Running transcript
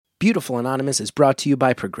Beautiful Anonymous is brought to you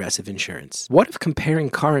by Progressive Insurance. What if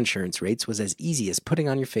comparing car insurance rates was as easy as putting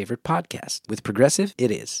on your favorite podcast? With Progressive,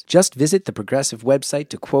 it is. Just visit the Progressive website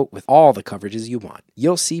to quote with all the coverages you want.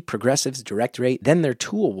 You'll see Progressive's direct rate, then their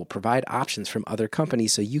tool will provide options from other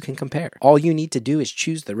companies so you can compare. All you need to do is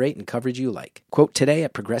choose the rate and coverage you like. Quote today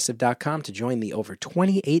at Progressive.com to join the over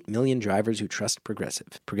 28 million drivers who trust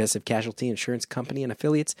Progressive. Progressive Casualty Insurance Company and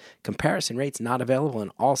Affiliates. Comparison rates not available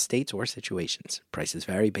in all states or situations. Prices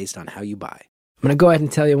vary based on how you buy. I'm going to go ahead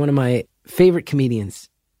and tell you one of my favorite comedians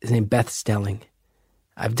is named Beth Stelling.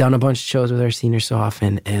 I've done a bunch of shows with her, seen her so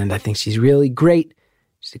often, and I think she's really great.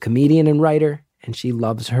 She's a comedian and writer, and she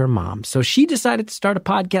loves her mom. So she decided to start a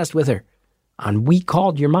podcast with her. On We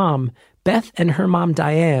Called Your Mom, Beth and her mom,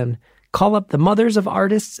 Diane, call up the mothers of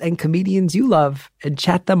artists and comedians you love and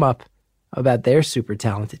chat them up about their super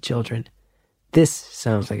talented children. This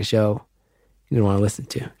sounds like a show you're going to want to listen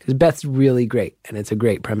to because Beth's really great, and it's a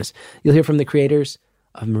great premise. You'll hear from the creators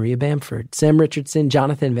of Maria Bamford, Sam Richardson,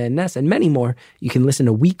 Jonathan Van Ness, and many more. You can listen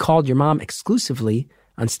to We Called Your Mom exclusively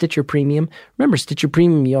on Stitcher Premium. Remember, Stitcher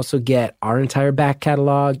Premium, you also get our entire back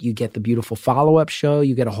catalog. You get the beautiful follow-up show.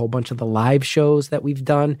 You get a whole bunch of the live shows that we've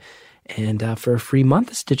done. And for a free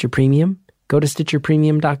month of Stitcher Premium, go to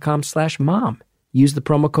StitcherPremium.com/mom. Use the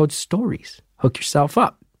promo code STORIES. Hook yourself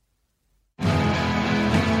up.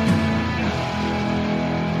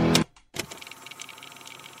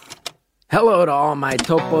 Hello to all my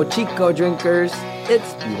Topo Chico drinkers.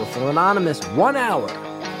 It's Beautiful Anonymous. 1 hour,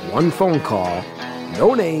 one phone call,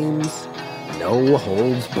 no names, no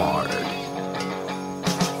holds barred.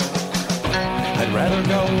 I'd rather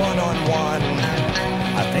go one-on-one.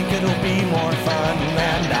 I think it'll be more fun,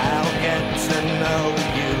 and I'll get to know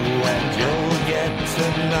you, and you'll get to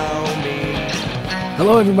know me.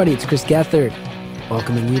 Hello, everybody. It's Chris Gethard,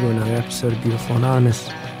 welcoming you to another episode of Beautiful Anonymous.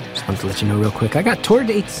 Just wanted to let you know real quick, I got tour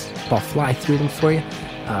dates. I'll fly through them for you.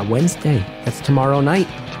 Wednesday, that's tomorrow night.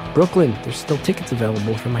 Brooklyn, there's still tickets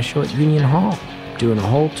available for my show at Union Hall. Doing a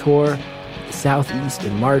whole tour, the Southeast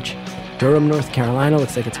in March. Durham, North Carolina,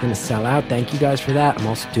 looks like it's going to sell out. Thank you guys for that. I'm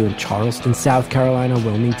also doing Charleston, South Carolina,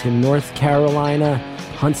 Wilmington, North Carolina,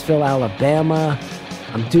 Huntsville, Alabama.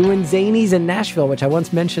 I'm doing Zanies in Nashville, which I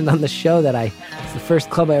once mentioned on the show that it's the first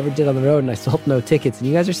club I ever did on the road, and I sold no tickets. And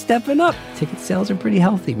you guys are stepping up. Ticket sales are pretty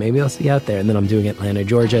healthy. Maybe I'll see you out there. And then I'm doing Atlanta,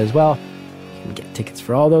 Georgia as well. You can get tickets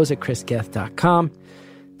for all those at chrisgeth.com.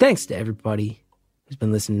 Thanks to everybody who's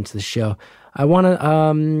been listening to the show. I want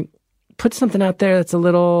to put something out there that's a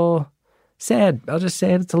little sad. I'll just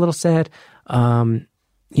say it. It's a little sad.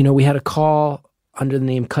 We had a call under the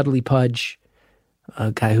name Cuddly Pudge,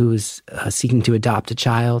 a guy who was seeking to adopt a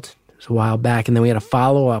child. It was a while back. And then we had a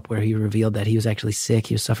follow-up where he revealed that he was actually sick.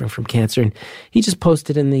 He was suffering from cancer. And he just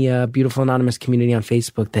posted in the Beautiful Anonymous community on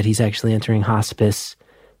Facebook that he's actually entering hospice,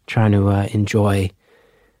 trying to enjoy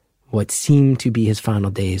what seemed to be his final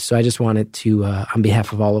days. So I just wanted to, on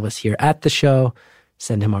behalf of all of us here at the show,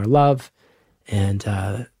 send him our love. And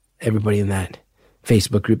everybody in that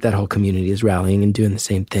Facebook group, that whole community is rallying and doing the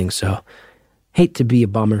same thing. So hate to be a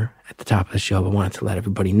bummer at the top of the show, but wanted to let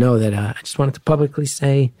everybody know that I just wanted to publicly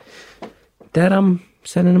say that I'm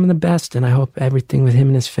sending him the best, and I hope everything with him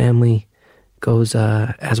and his family goes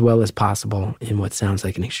as well as possible in what sounds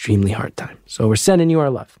like an extremely hard time. So we're sending you our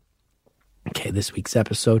love. Okay, this week's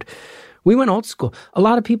episode, we went old school. A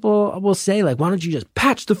lot of people will say, like, why don't you just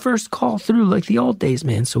patch the first call through like the old days,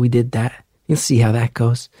 man? So we did that. You'll see how that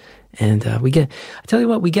goes. And I tell you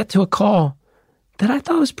what, we get to a call that I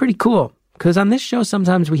thought was pretty cool. Because on this show,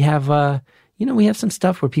 sometimes we have, we have some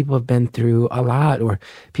stuff where people have been through a lot, or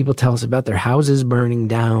people tell us about their houses burning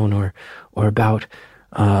down, or about,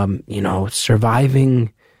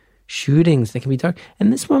 surviving shootings that can be dark.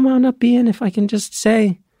 And this one wound up being, if I can just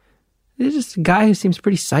say, it's just a guy who seems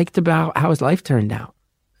pretty psyched about how his life turned out.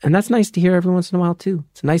 And that's nice to hear every once in a while, too.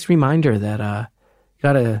 It's a nice reminder that you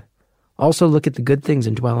got to also look at the good things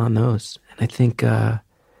and dwell on those. And I think a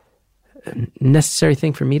necessary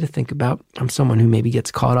thing for me to think about. I'm someone who maybe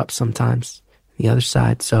gets caught up sometimes the other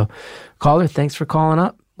side. So, caller, thanks for calling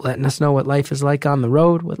up, letting us know what life is like on the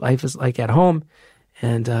road, what life is like at home,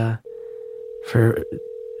 and for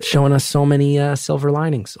showing us so many silver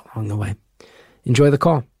linings along the way. Enjoy the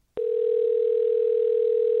call.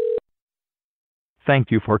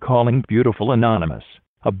 Thank you for calling Beautiful Anonymous.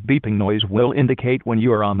 A beeping noise will indicate when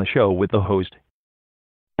you are on the show with the host.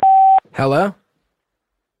 Hello?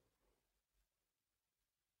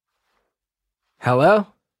 Hello?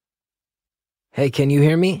 Hey, can you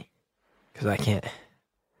hear me? Because I can't.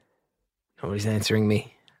 Nobody's answering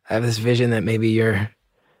me. I have this vision that maybe you're...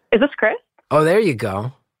 Is this Chris? Oh, there you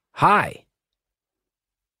go. Hi.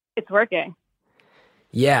 It's working.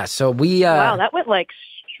 Yeah, so we... wow, that went like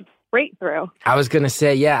straight through. I was going to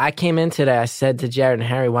say, yeah, I came in today. I said to Jared and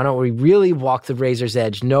Harry, why don't we really walk the razor's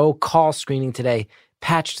edge? No call screening today.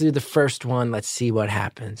 Patch through the first one. Let's see what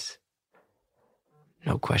happens.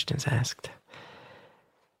 No questions asked.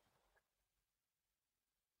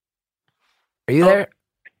 Are you there?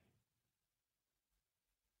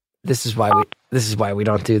 This is why we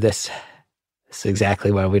don't do this. This is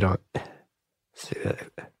exactly why we don't.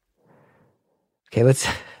 Okay, let's...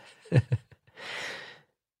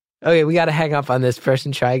 Okay, we got to hang up on this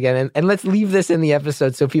person, try again, and let's leave this in the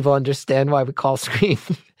episode so people understand why we call screen.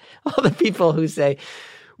 All the people who say,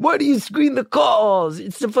 why do you screen the calls?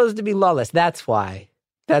 It's supposed to be lawless. That's why.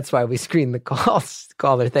 That's why we screen the calls.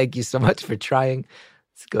 Caller, thank you so much for trying.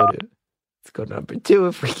 Let's go to number 2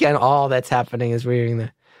 if we can. All that's happening is we're going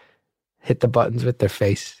to hit the buttons with their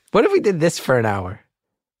face. What if we did this for an hour?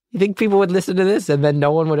 You think people would listen to this and then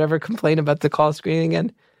no one would ever complain about the call screening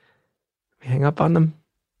again? We hang up on them?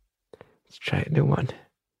 Let's try a new one.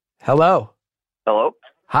 Hello. Hello.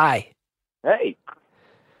 Hi. Hey.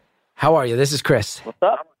 How are you? This is Chris. What's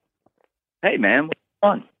up? Hey, man. What's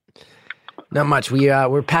on? Not much.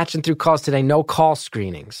 We're patching through calls today. No call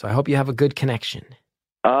screening. So I hope you have a good connection.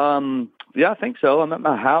 Yeah, I think so. I'm at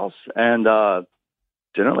my house and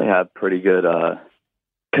generally have pretty good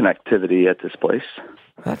connectivity at this place.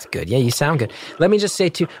 That's good. Yeah, you sound good. Let me just say,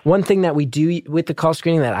 too, one thing that we do with the call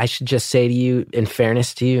screening that I should just say to you, in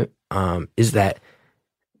fairness to you, is that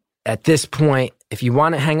at this point, if you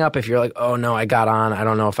want to hang up, if you're like, oh, no, I got on, I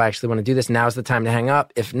don't know if I actually want to do this, now's the time to hang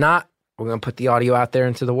up. If not, we're going to put the audio out there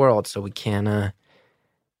into the world, so we can't,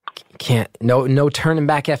 no turning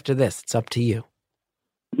back after this. It's up to you.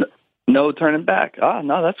 No turning back.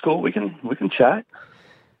 No, that's cool. We can chat.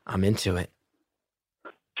 I'm into it.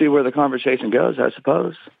 See where the conversation goes, I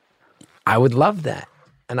suppose. I would love that.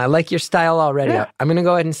 And I like your style already. Yeah. I'm going to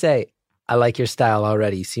go ahead and say, I like your style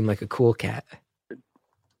already. You seem like a cool cat.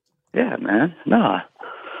 Yeah, man. Nah.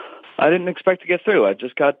 I didn't expect to get through. I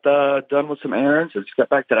just got done with some errands. I just got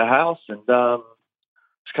back to the house and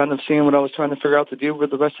just kind of seeing what I was trying to figure out to do with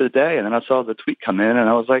the rest of the day. And then I saw the tweet come in and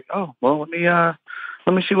I was like, oh, well, let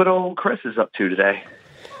me see what old Chris is up to today.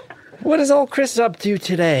 What is old Chris up to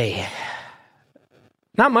today?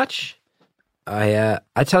 Not much. I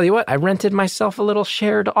tell you what, I rented myself a little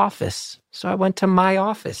shared office. So I went to my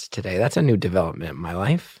office today. That's a new development in my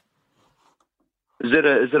life. Is it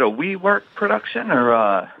a WeWork production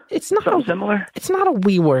or it's not something similar? It's not a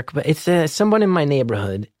WeWork, but it's someone in my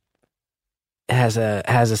neighborhood has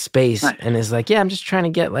a space nice. And is like, yeah, I'm just trying to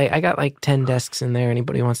get I got 10 desks in there.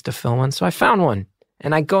 Anybody wants to fill one? So I found one,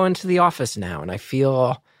 and I go into the office now, and I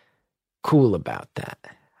feel cool about that.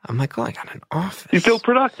 I'm like, oh, I got an office. You feel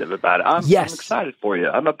productive about it. Yes. I'm excited for you.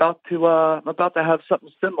 I'm about to have something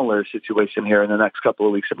similar situation here in the next couple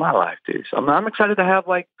of weeks of my life too. So I'm excited to have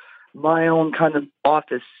my own kind of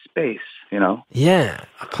office space, you know? Yeah,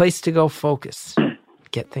 a place to go focus,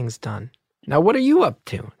 get things done. Now, what are you up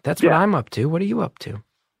to? That's what I'm up to. What are you up to?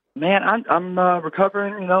 Man, I'm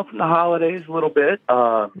recovering, from the holidays a little bit.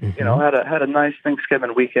 Had a nice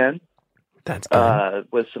Thanksgiving weekend. That's good.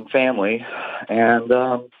 With some family, and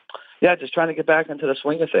just trying to get back into the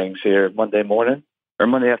swing of things here Monday morning or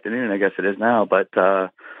Monday afternoon, I guess it is now. But I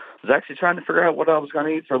was actually trying to figure out what I was going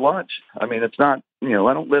to eat for lunch. I mean, it's not, I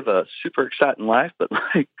don't live a super exciting life, but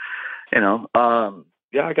I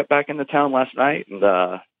got back into town last night and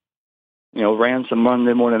ran some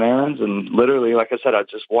Monday morning errands, and literally, like I said, I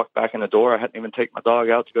just walked back in the door. I hadn't even taken my dog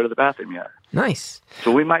out to go to the bathroom yet. Nice.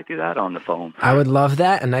 So we might do that on the phone. I would love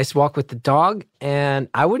that. A nice walk with the dog. And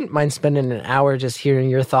I wouldn't mind spending an hour just hearing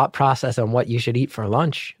your thought process on what you should eat for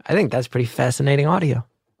lunch. I think that's pretty fascinating audio.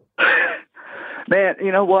 Man,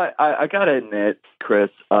 you know what? I got to admit, Chris,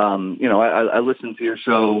 I listened to your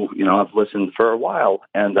show. I've listened for a while.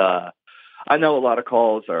 And I know a lot of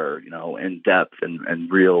calls are, in depth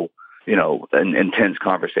and real, and intense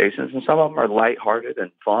conversations, and some of them are lighthearted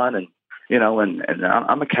and fun, and and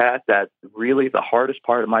I'm a cat that really the hardest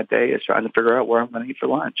part of my day is trying to figure out where I'm going to eat for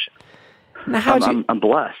lunch. Now, I'm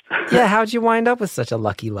blessed. Yeah, how'd you wind up with such a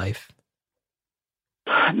lucky life?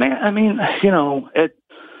 Man, I mean,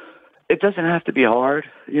 it doesn't have to be hard.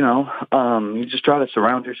 You just try to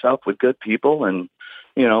surround yourself with good people, and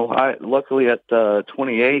I luckily at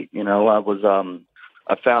 28,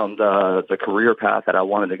 I found the career path that I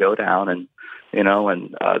wanted to go down, and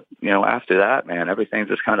after that, man, everything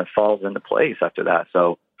just kind of falls into place after that.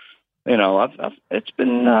 So, it's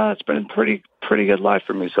been a pretty good life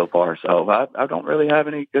for me so far. So I don't really have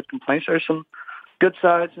any good complaints. There's some good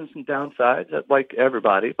sides and some downsides, like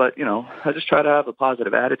everybody, but I just try to have a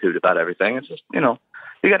positive attitude about everything. It's just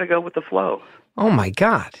you got to go with the flow. Oh my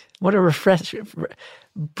God. What a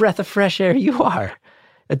breath of fresh air you are.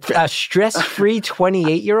 A stress-free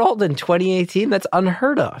 28-year-old in 2018? That's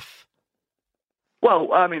unheard of.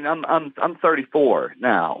 Well, I mean, I'm 34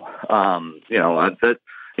 now.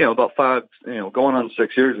 About 5, going on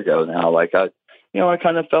 6 years ago now. Like I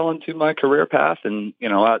kind of fell into my career path, and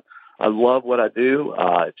I love what I do.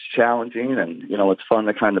 It's challenging, and it's fun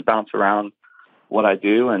to kind of bounce around what I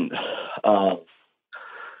do, and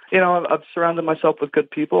I've surrounded myself with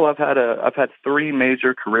good people. I've had 3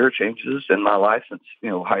 major career changes in my life since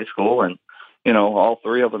high school, and all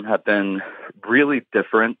 3 of them have been really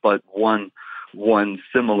different, but one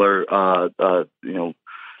similar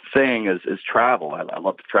thing is travel. I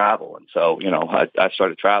love to travel, and so I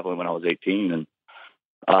started traveling when I was 18, and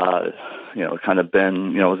kind of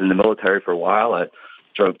been was in the military for a while. I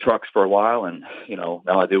drove trucks for a while, and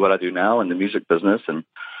now I do what I do now in the music business, and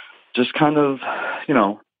just kind of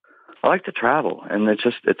I like to travel, and it's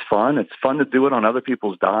fun. It's fun to do it on other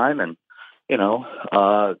people's dime, and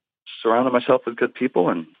surrounding myself with good people,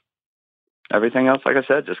 and everything else, like I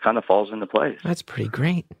said, just kind of falls into place. That's pretty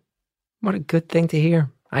great. What a good thing to hear.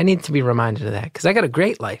 I need to be reminded of that, because I got a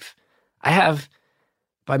great life. I have,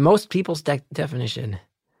 by most people's definition,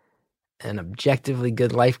 an objectively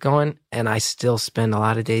good life going, and I still spend a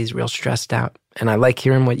lot of days real stressed out. And I like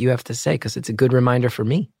hearing what you have to say, because it's a good reminder for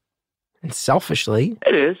me. And selfishly,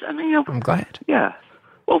 it is. I mean, I'm glad. Yeah.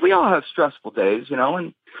 Well, we all have stressful days,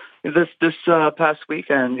 and this past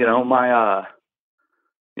weekend, my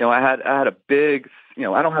I had a big, I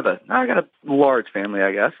got a large family,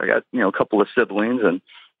 I guess. I got, a couple of siblings and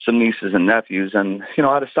some nieces and nephews. And,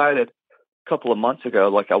 I decided a couple of months ago,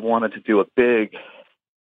 like I wanted to do a big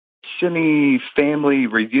semi-family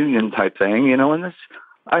reunion type thing, and this,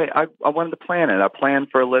 I wanted to plan it. I planned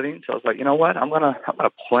for a living. So I was like, you know what, I'm going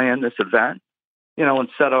to plan this event, and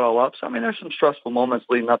set it all up. So, I mean, there's some stressful moments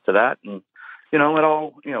leading up to that. And, it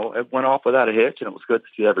all, it went off without a hitch, and it was good to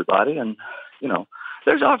see everybody. And,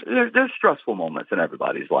 there's stressful moments in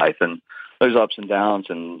everybody's life, and there's ups and downs,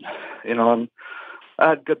 and I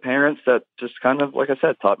had good parents that just kind of, like I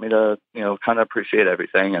said, taught me to kind of appreciate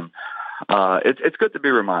everything, and it's good to be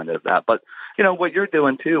reminded of that. But what you're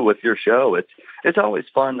doing too with your show, it's always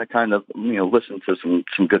fun to kind of listen to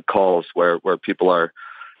some good calls where people are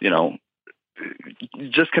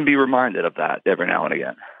just can be reminded of that every now and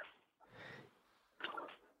again.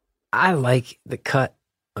 I like the cut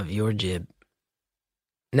of your jib.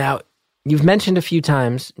 Now, you've mentioned a few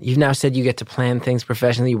times, you've now said you get to plan things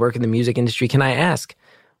professionally, you work in the music industry. Can I ask,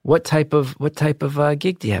 what type of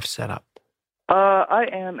gig do you have set up? I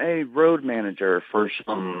am a road manager for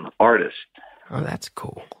some artists. Oh, that's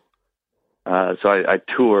cool. So I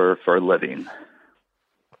tour for a living.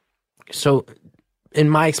 So, in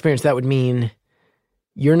my experience, that would mean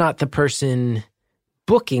you're not the person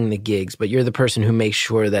booking the gigs, but you're the person who makes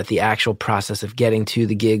sure that the actual process of getting to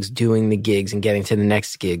the gigs, doing the gigs, and getting to the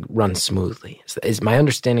next gig runs smoothly. Is my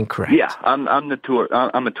understanding correct? Yeah, I'm a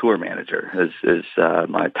tour manager is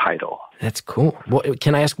my title. That's cool.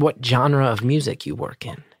 Can I ask what genre of music you work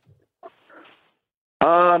in?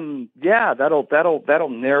 Yeah, that'll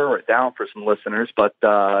narrow it down for some listeners, but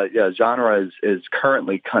genre is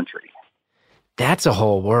currently country. That's a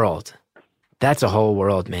whole world. That's a whole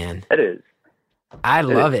world, man. It is. I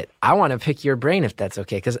love it. I want to pick your brain if that's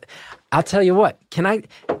okay, because I'll tell you what. Can I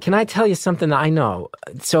tell you something that I know?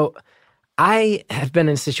 So I have been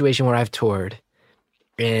in a situation where I've toured,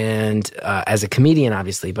 and as a comedian,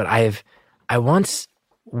 obviously, but I once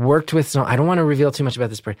worked with, I don't want to reveal too much about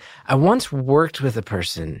this person. I once worked with a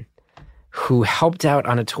person who helped out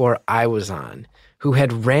on a tour I was on, who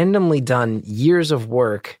had randomly done years of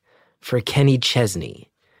work for Kenny Chesney,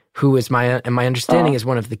 who is my understanding is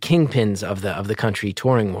one of the kingpins of the country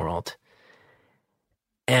touring world.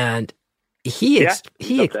 And he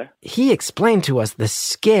explained to us the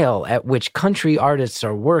scale at which country artists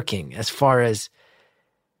are working, as far as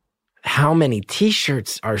how many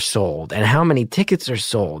T-shirts are sold and how many tickets are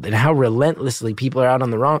sold and how relentlessly people are out on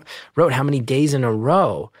the road, how many days in a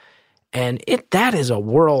row. And that is a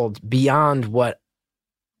world beyond what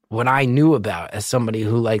I knew about as somebody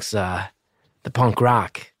who likes the punk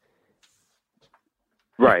rock.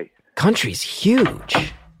 Right. Country's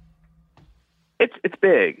huge. It's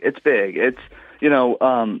big. It's big. It's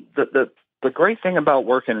the great thing about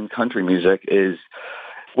working in country music is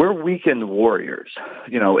we're weekend warriors.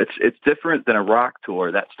 It's different than a rock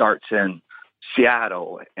tour that starts in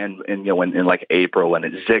Seattle and in like April, and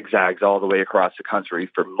it zigzags all the way across the country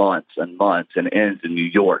for months and months and ends in New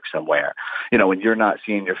York somewhere. And you're not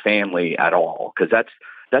seeing your family at all, because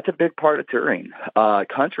that's a big part of touring.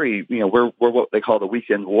 Country, we're what they call the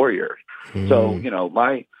weekend warriors. So,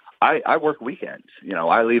 I work weekends.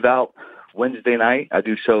 I leave out Wednesday night. I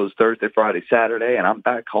do shows Thursday, Friday, Saturday, and I'm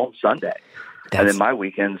back home Sunday. And then my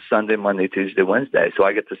weekends, Sunday, Monday, Tuesday, Wednesday. So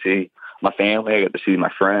I get to see my family. I get to see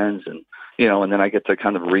my friends, and and then I get to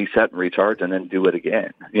kind of reset and recharge, and then do it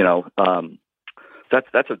again.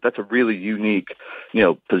 That's a really unique,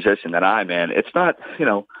 position that I'm in. It's not,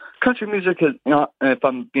 country music is, if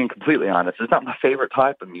I'm being completely honest, it's not my favorite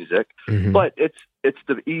type of music, but it's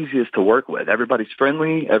the easiest to work with. Everybody's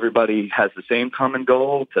friendly. Everybody has the same common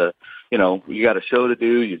goal to, you got a show to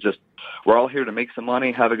do. We're all here to make some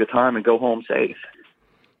money, have a good time, and go home safe.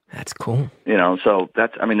 That's cool. So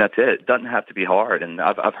that's it. It doesn't have to be hard. And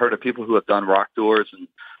I've heard of people who have done rock tours and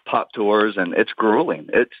pop tours, and it's grueling.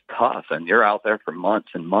 It's tough, and you're out there for months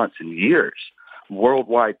and months and years,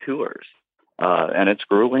 worldwide tours. And it's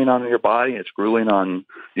grueling on your body. It's grueling on,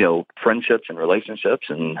 friendships and relationships.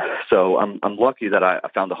 And so I'm lucky that I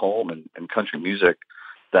found a home in country music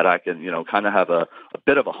that I can, kind of have a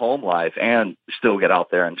bit of a home life and still get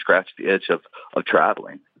out there and scratch the itch of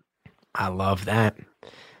traveling. I love that.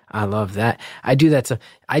 I do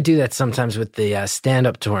that sometimes with the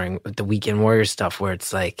stand-up touring, with the Weekend Warrior stuff, where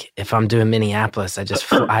it's like, if I'm doing Minneapolis, I just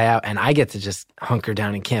fly out and I get to just hunker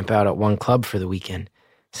down and camp out at one club for the weekend.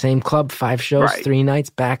 Same club, 5 shows, right. 3 nights,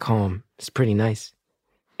 back home. It's pretty nice.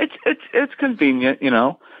 It's convenient,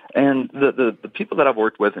 and the people that I've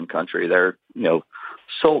worked with in country, they're,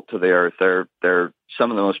 salt to the earth. They're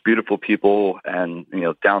some of the most beautiful people, and,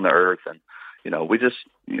 down to earth, and, we just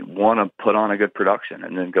want to put on a good production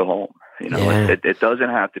and then go home. It doesn't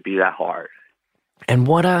have to be that hard. And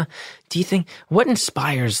what do you think? What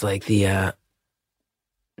inspires like the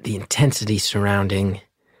intensity surrounding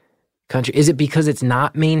country? Is it because it's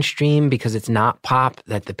not mainstream, because it's not pop,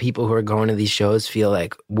 that the people who are going to these shows feel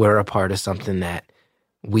like we're a part of something that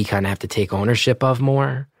we kind of have to take ownership of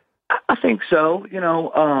more? I think so.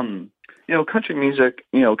 Country music,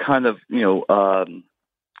 kind of,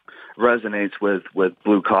 resonates with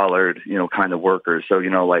blue collared, kind of workers. So,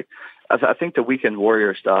 I think the Weekend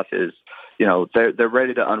Warrior stuff is, they're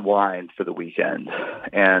ready to unwind for the weekend.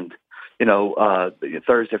 And,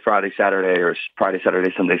 Thursday, Friday, Saturday, or Friday,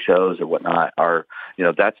 Saturday, Sunday shows or whatnot are,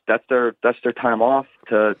 that's their time off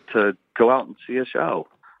to go out and see a show.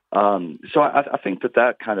 So I think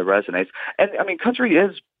that kind of resonates. And I mean, country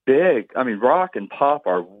is big. I mean, rock and pop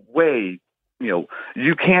are way,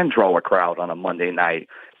 you can draw a crowd on a Monday night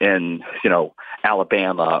in,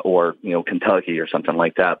 Alabama or, Kentucky or something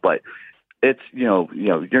like that. But it's,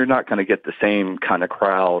 you're not going to get the same kind of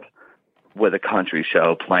crowd with a country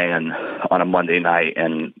show playing on a Monday night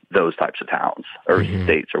in those types of towns or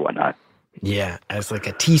states or whatnot. Yeah, as like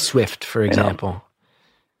a T-Swift, for example.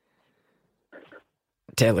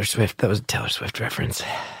 Taylor Swift, that was a Taylor Swift reference.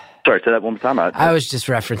 Sorry, say that one more time. I was just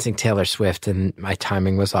referencing Taylor Swift, and my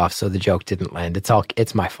timing was off, so the joke didn't land.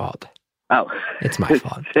 It's my fault. Oh. It's my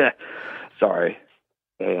fault. Yeah. Sorry.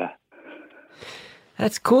 Yeah.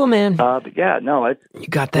 That's cool, man. But yeah, no, you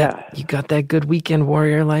got that. Yeah. You got that good Weekend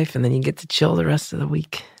Warrior life, and then you get to chill the rest of the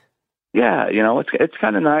week. Yeah, it's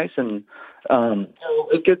kind of nice, and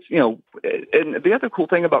it gets, and the other cool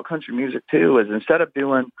thing about country music too is instead of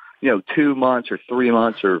doing 2 months or 3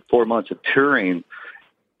 months or 4 months of touring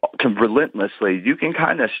relentlessly, you can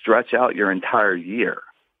kind of stretch out your entire year.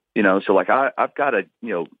 So like I've got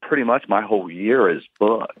pretty much my whole year is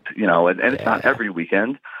booked. And it's not every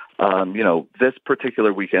weekend. This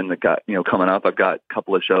particular weekend that got, coming up, I've got a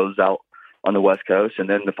couple of shows out on the West Coast, and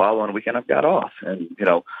then the following weekend I've got off. And,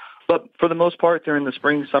 but for the most part, during the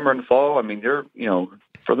spring, summer, and fall, I mean, you're,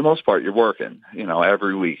 for the most part, you're working,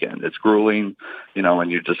 every weekend. It's grueling,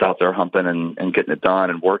 and you're just out there humping and getting it done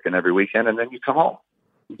and working every weekend, and then you come home.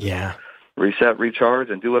 Yeah. Reset, recharge,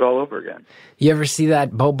 and do it all over again. You ever see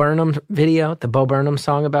that Bo Burnham video, the Bo Burnham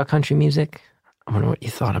song about country music? I wonder what you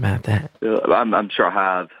thought about that. I'm sure I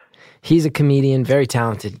have. He's a comedian, very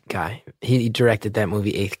talented guy. He directed that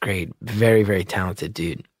movie, 8th Grade. Very, very talented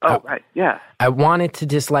dude. Oh, right, yeah. I wanted to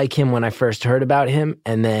dislike him when I first heard about him,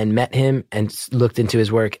 and then met him and looked into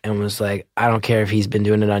his work and was like, I don't care if he's been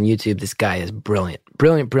doing it on YouTube. This guy is brilliant.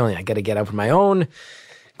 Brilliant, brilliant. I got to get out of my own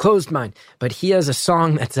closed mind. But he has a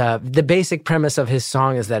song that's, the basic premise of his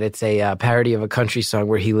song is that it's a parody of a country song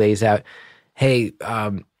where he lays out, hey,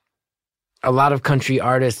 a lot of country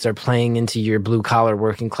artists are playing into your blue-collar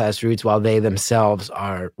working-class roots while they themselves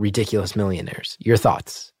are ridiculous millionaires. Your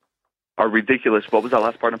thoughts? Are ridiculous. What was that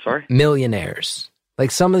last part? I'm sorry? Millionaires. Like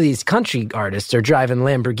some of these country artists are driving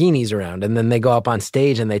Lamborghinis around, and then they go up on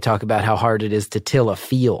stage and they talk about how hard it is to till a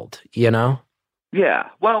field, Yeah.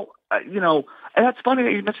 Well, And that's funny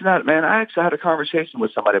that you mentioned that, man. I actually had a conversation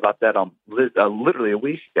with somebody about that literally a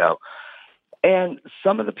week ago. And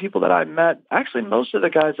some of the people that I met, actually most of the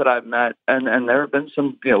guys that I've met, and there have been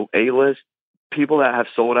some, A-list people that have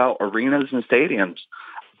sold out arenas and stadiums,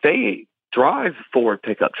 they drive Ford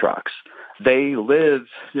pickup trucks. They live,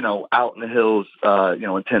 out in the hills,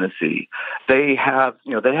 in Tennessee. They have,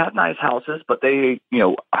 they have nice houses, but they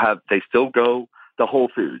still go to Whole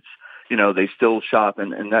Foods. They still shop,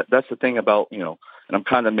 and that's the thing about, and I'm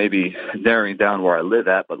kind of maybe narrowing down where I live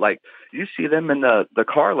at, but like you see them in the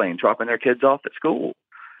car lane dropping their kids off at school.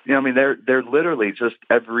 They're literally just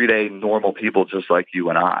everyday normal people, just like you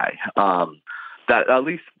and I. That at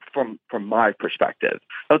least from my perspective.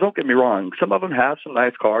 Now, don't get me wrong. Some of them have some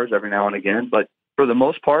nice cars every now and again, but for the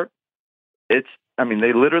most part,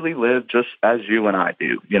 they literally live just as you and I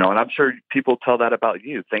do, and I'm sure people tell that about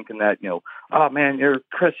you, thinking that, oh man, you're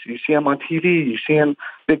Chris, you see him on TV, you see him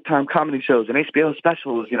big time comedy shows and HBO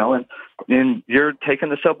specials, and you're taking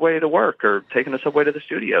the subway to work or taking the subway to the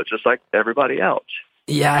studio, just like everybody else.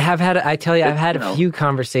 Yeah, I've had a few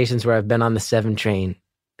conversations where I've been on the 7 train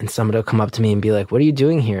and somebody will come up to me and be like, what are you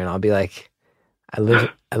doing here? And I'll be like, I live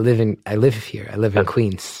here. I live in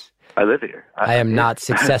Queens. I live here. I am not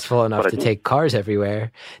successful enough to take cars everywhere.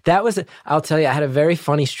 I'll tell you, I had a very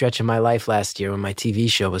funny stretch in my life last year when my TV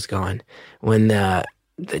show was going, when the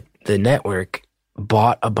network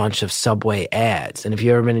bought a bunch of Subway ads. And if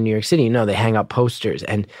you've ever been in New York City, they hang up posters.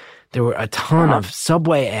 And there were a ton of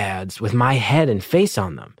Subway ads with my head and face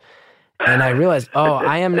on them. And I realized,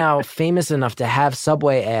 I am now famous enough to have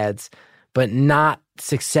Subway ads, but not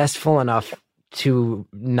successful enough to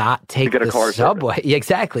not take the subway. Yeah,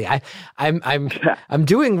 exactly. I'm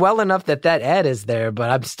doing well enough that ad is there, but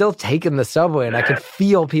I'm still taking the subway, and I could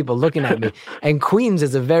feel people looking at me. And Queens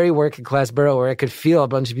is a very working class borough where I could feel a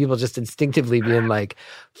bunch of people just instinctively being like,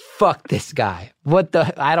 "Fuck this guy!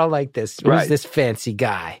 I don't like this. Who's this fancy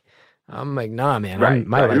guy?" I'm like, nah, man. Right.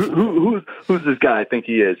 My life. Who's this guy I think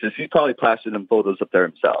he is? He's probably plastered them photos up there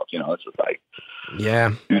himself. It's just like,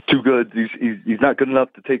 yeah, he's too good. He's not good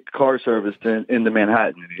enough to take car service into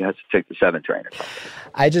Manhattan. He has to take the 7 train or something.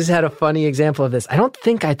 I just had a funny example of this. I don't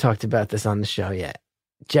think I talked about this on the show yet.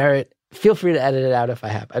 Jarrett, feel free to edit it out if I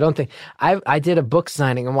have. I don't think I did a book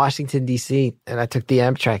signing in Washington, D.C., and I took the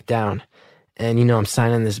Amtrak down. And, I'm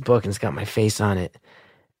signing this book, and it's got my face on it.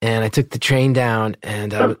 And I took the train down,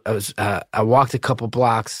 and I walked a couple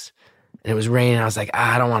blocks, and it was raining. I was like,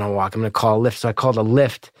 I don't want to walk. I'm going to call a Lyft. So I called a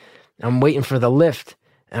Lyft. I'm waiting for the Lyft,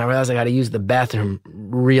 and I realized I got to use the bathroom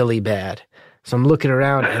really bad. So I'm looking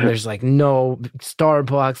around, and there's like no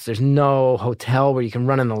Starbucks. There's no hotel where you can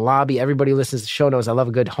run in the lobby. Everybody listens to the show knows I love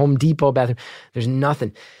a good Home Depot bathroom. There's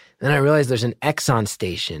nothing. Then I realized there's an Exxon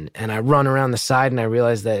station, and I run around the side, and I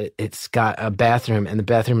realize that it's got a bathroom, and the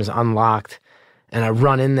bathroom is unlocked. And I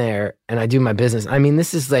run in there and I do my business. I mean,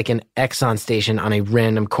 this is like an Exxon station on a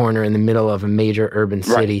random corner in the middle of a major urban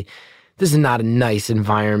city. Right. This is not a nice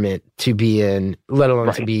environment to be in, let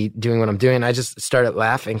alone to be doing what I'm doing. I just started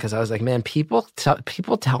laughing because I was like, man, people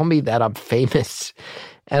tell me that I'm famous.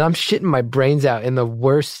 And I'm shitting my brains out in the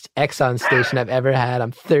worst Exxon station I've ever had.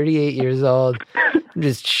 I'm 38 years old. I'm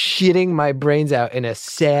just shitting my brains out in a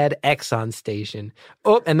sad Exxon station.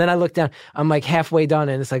 Oh, and then I look down. I'm like halfway done,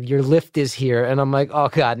 and it's like, your Lyft is here. And I'm like, oh,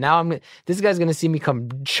 God, now this guy's going to see me come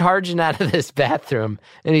charging out of this bathroom,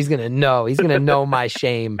 and he's going to know. He's going to know my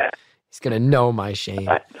shame. He's going to know my shame.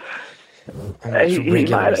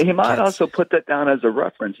 He might also put that down as a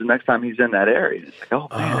reference the next time he's in that area. It's like, oh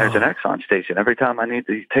man, there's an Exxon station. Every time I need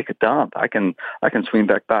to take a dump, I can swing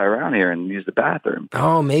back by around here and use the bathroom.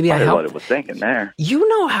 Oh, maybe I helped. What it was thinking there. You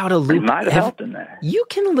know how to loop. It might have helped in there. You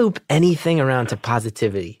can loop anything around to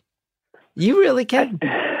positivity. You really can.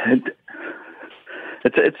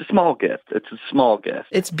 It's a small gift. It's a small gift.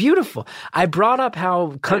 It's beautiful. I brought up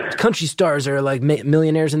how country stars are like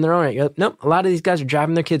millionaires in their own right. You're like, nope, a lot of these guys are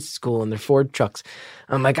driving their kids to school in their Ford trucks.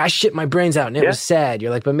 I'm like, I shit my brains out, and it was sad. You're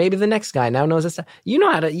like, but maybe the next guy now knows this. You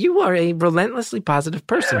know how to. You are a relentlessly positive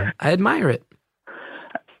person. I admire it.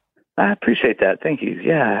 I appreciate that. Thank you.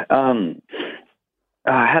 Yeah.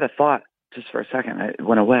 I had a thought just for a second. It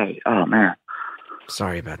went away. Oh man.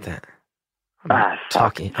 Sorry about that.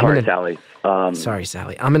 Talking. Sally. Sorry,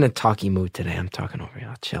 Sally. I'm in a talky mood today. I'm talking over you.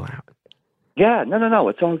 I'll chill out. Yeah, no.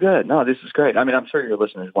 It's all good. No, this is great. I mean, I'm sure your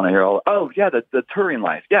listeners want to hear all. Oh, yeah, the touring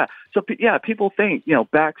life. Yeah. So, people think,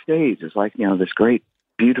 backstage is like, this great,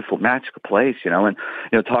 beautiful, magical place, and,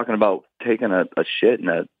 talking about taking a shit in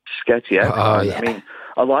a sketchy episode. Oh, yeah. I mean,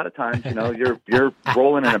 a lot of times, you're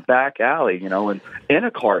rolling in a back alley, and in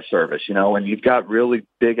a car service, and you've got really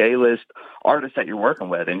big A-list artists that you're working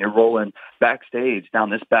with, and you're rolling backstage down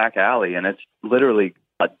this back alley, and it's literally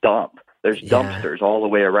a dump. There's dumpsters all the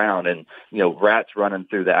way around, and rats running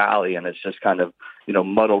through the alley, and it's just kind of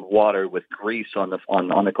muddled water with grease on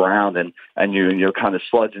the ground, and you're kind of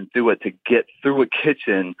sludging through it to get through a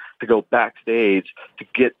kitchen to go backstage to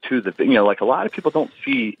get to the like a lot of people don't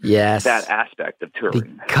see that aspect of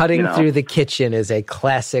touring. Cutting through the kitchen is a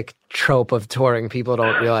classic trope of touring. People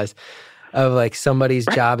don't realize of like somebody's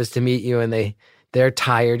job is to meet you, and they're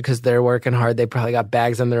tired because they're working hard. They probably got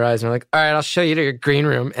bags on their eyes. And they're like, all right, I'll show you to your green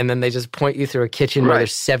room. And then they just point you through a kitchen where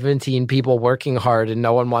there's 17 people working hard and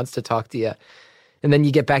no one wants to talk to you. And then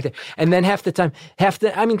you get back there. And then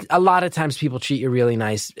a lot of times people treat you really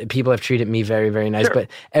nice. People have treated me very, very nice. Sure. But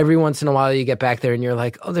every once in a while you get back there and you're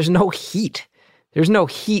like, oh, there's no heat. There's no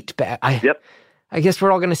heat back. I guess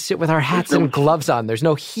we're all going to sit with our hats and gloves on. There's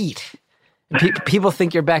no heat. People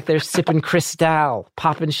think you're back there sipping Cristal,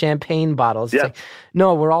 popping champagne bottles. Like,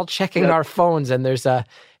 no, we're all checking our phones, and there's a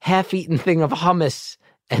half-eaten thing of hummus,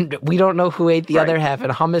 and we don't know who ate the other half.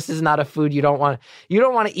 And hummus is not a food you don't want. You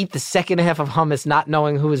don't want to eat the second half of hummus, not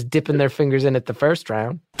knowing who was dipping their fingers in it the first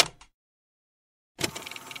round.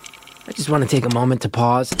 I just want to take a moment to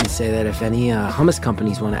pause and say that if any hummus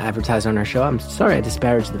companies want to advertise on our show, I'm sorry I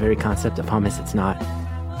disparaged the very concept of hummus. It's not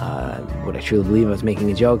what I truly believe. I was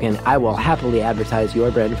making a joke, and I will happily advertise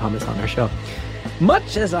your brand of hummus on our show,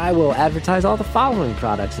 much as I will advertise all the following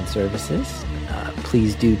products and services.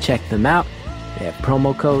 Please do check them out. They have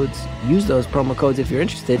promo codes. Use those promo codes if you're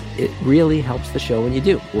interested. It really helps the show when you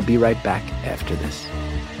do. We'll be right back after this.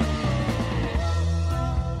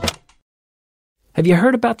 Have you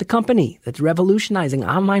heard about the company that's revolutionizing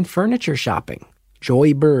online furniture shopping?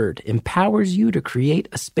 Joybird empowers you to create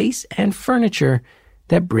a space and furniture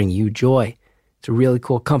that bring you joy. It's a really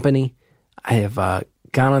cool company. I have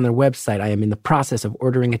gone on their website. I am in the process of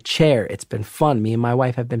ordering a chair. It's been fun. Me and my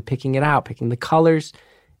wife have been picking it out, picking the colors.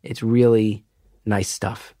 It's really nice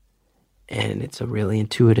stuff. And it's a really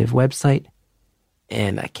intuitive website.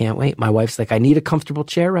 And I can't wait. My wife's like, I need a comfortable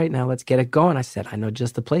chair right now. Let's get it going. I said, I know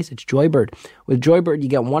just the place. It's Joybird. With Joybird, you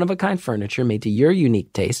get one-of-a-kind furniture made to your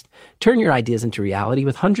unique taste. Turn your ideas into reality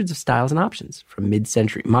with hundreds of styles and options, from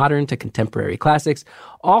mid-century modern to contemporary classics,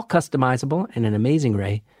 all customizable and an amazing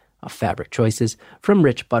array of fabric choices, from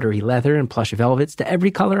rich buttery leather and plush velvets to every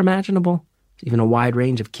color imaginable. There's even a wide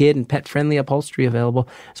range of kid and pet-friendly upholstery available,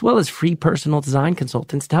 as well as free personal design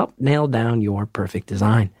consultants to help nail down your perfect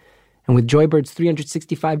design. And with Joybird's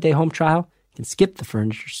 365-day home trial, you can skip the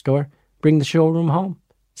furniture store, bring the showroom home,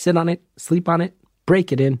 sit on it, sleep on it,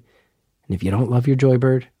 break it in. And if you don't love your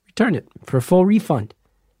Joybird, return it for a full refund.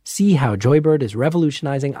 See how Joybird is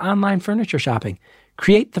revolutionizing online furniture shopping.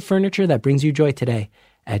 Create the furniture that brings you joy today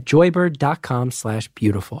at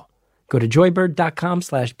joybird.com/beautiful. Go to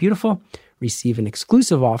joybird.com/beautiful. Receive an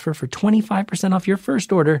exclusive offer for 25% off your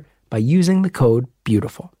first order by using the code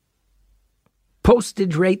BEAUTIFUL.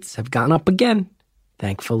 Postage rates have gone up again.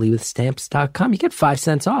 Thankfully, with Stamps.com, you get 5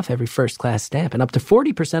 cents off every first-class stamp and up to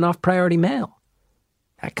 40% off priority mail.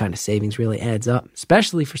 That kind of savings really adds up,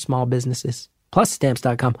 especially for small businesses. Plus,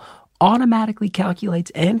 Stamps.com automatically calculates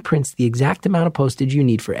and prints the exact amount of postage you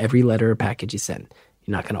need for every letter or package you send.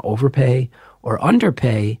 You're not going to overpay or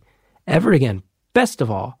underpay ever again. Best of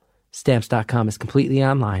all, Stamps.com is completely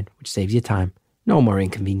online, which saves you time. No more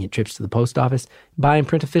inconvenient trips to the post office. Buy and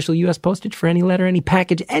print official U.S. postage for any letter, any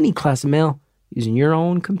package, any class of mail using your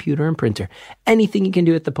own computer and printer. Anything you can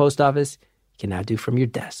do at the post office, you can now do from your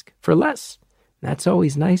desk for less. That's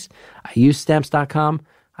always nice. I use Stamps.com.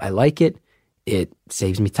 I like it. It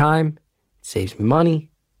saves me time. It saves me money.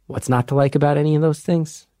 What's not to like about any of those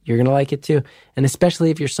things? You're going to like it too. And especially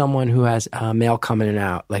if you're someone who has mail coming in and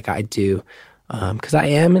out like I do. Because I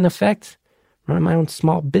am, in effect, running my own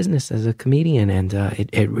small business as a comedian, and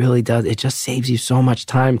it really does. It just saves you so much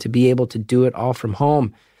time to be able to do it all from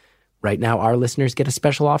home. Right now, our listeners get a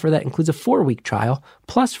special offer that includes a 4-week trial,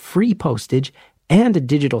 plus free postage and a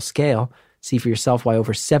digital scale. See for yourself why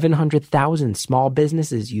over 700,000 small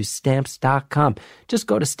businesses use Stamps.com. Just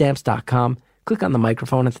go to Stamps.com, click on the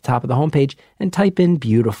microphone at the top of the homepage, and type in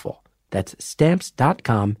BEAUTIFUL. That's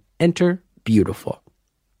Stamps.com. Enter BEAUTIFUL.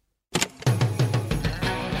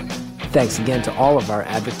 Thanks again to all of our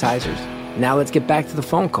advertisers. Now let's get back to the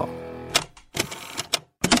phone call.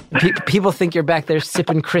 People think you're back there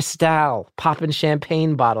sipping Cristal, popping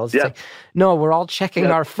champagne bottles. It's like, no, we're all checking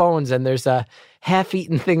our phones, and there's a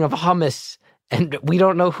half-eaten thing of hummus, and we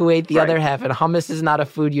don't know who ate the other half. And hummus is not a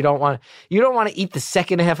food you don't want. You don't want to eat the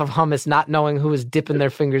second half of hummus, not knowing who was dipping their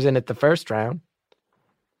fingers in it the first round.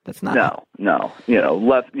 That's not No.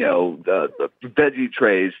 The veggie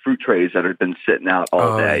trays, fruit trays that have been sitting out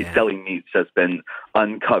all day, deli meats that's been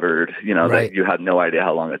uncovered, that you have no idea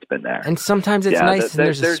how long it's been there. And sometimes it's nice and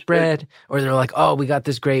there's a spread, or they're like, oh, we got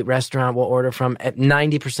this great restaurant we'll order from. At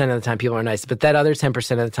 90% of the time, people are nice. But that other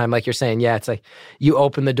 10% of the time, like you're saying, it's like you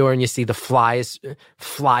open the door and you see the flies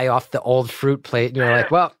fly off the old fruit plate. And you're like,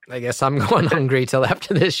 well, I guess I'm going hungry till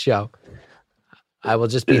after this show. I will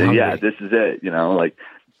just be hungry. Yeah, this is it,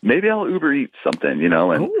 maybe I'll Uber Eats something, and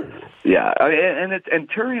Ooh. yeah, and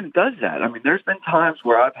Turian does that. I mean, there's been times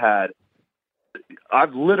where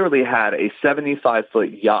I've literally had a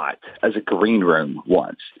 75-foot yacht as a green room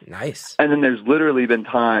once. Nice. And then there's literally been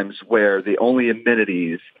times where the only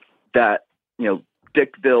amenities that,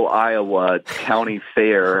 Dickville, Iowa County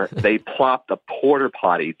Fair, they plopped a porta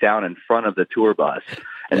potty down in front of the tour bus.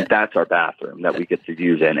 And that's our bathroom that we get to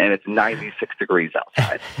use in, and it's 96 degrees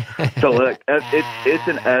outside. So look, it's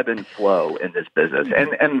an ebb and flow in this business,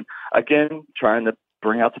 and again, trying to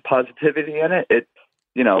bring out the positivity in it.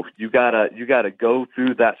 You gotta go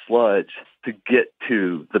through that sludge to get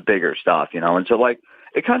to the bigger stuff, And so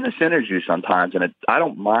it kind of centers you sometimes, and I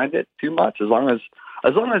don't mind it too much as long as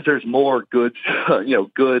there's more good,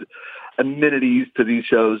 good amenities to these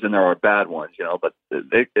shows than there are bad ones, but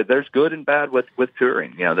there's good and bad with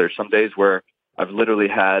touring. There's some days where I've literally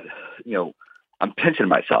had, I'm pinching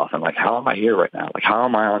myself. I'm like, how am I here right now? Like, how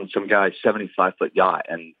am I on some guy's 75-foot yacht?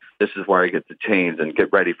 And this is where I get to change and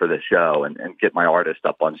get ready for the show and get my artist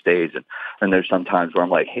up on stage. And there's some times where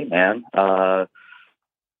I'm like, hey man,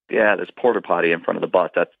 this porta potty in front of the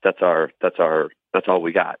bus, that's all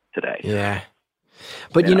we got today. Yeah.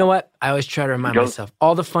 But you know what? I always try to remind myself,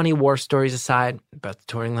 all the funny war stories aside about the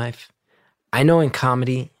touring life, I know in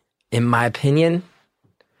comedy, in my opinion,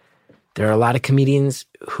 there are a lot of comedians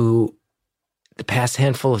who, the past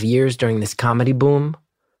handful of years during this comedy boom,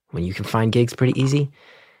 when you can find gigs pretty easy,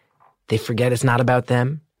 they forget it's not about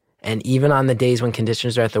them. And even on the days when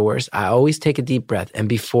conditions are at the worst, I always take a deep breath. And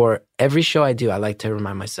before every show I do, I like to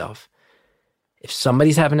remind myself, if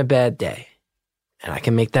somebody's having a bad day and I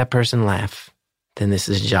can make that person laugh, then this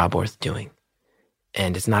is a job worth doing.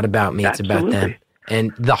 And it's not about me, Absolutely. It's about them.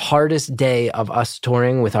 And the hardest day of us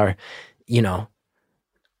touring with our,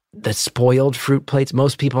 the spoiled fruit plates,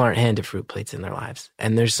 most people aren't handed fruit plates in their lives.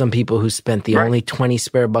 And there's some people who spent the only 20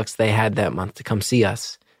 spare bucks they had that month to come see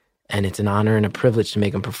us. And it's an honor and a privilege to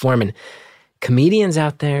make them perform. And comedians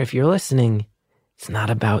out there, if you're listening, it's not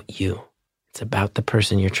about you. It's about the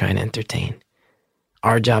person you're trying to entertain.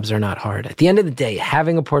 Our jobs are not hard. At the end of the day,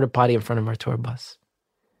 having a porta potty in front of our tour bus,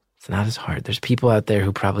 it's not as hard. There's people out there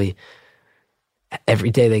who probably every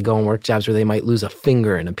day they go and work jobs where they might lose a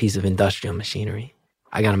finger in a piece of industrial machinery.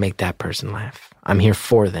 I got to make that person laugh. I'm here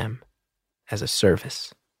for them as a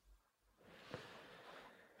service.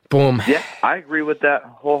 Boom. Yeah, I agree with that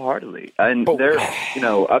wholeheartedly. And there,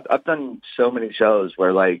 I've done so many shows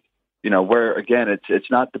where where again, it's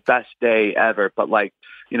not the best day ever, but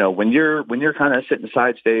when you're kind of sitting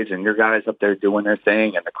side stage and your guys up there doing their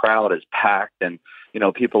thing and the crowd is packed and,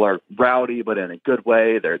 people are rowdy, but in a good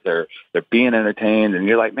way, they're being entertained and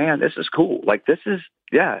you're like, man, this is cool. This is,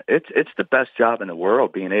 it's the best job in the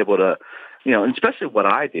world being able to, and especially what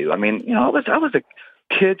I do. I mean, I was a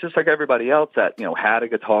kid just like everybody else that, had a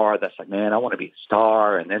guitar that's like, man, I want to be a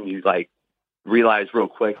star. And then you realize real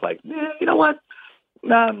quick, you know what?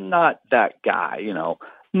 I'm not that guy,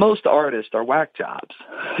 Most artists are whack jobs,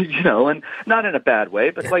 and not in a bad way,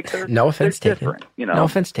 but they're no offense they're taken. Different, No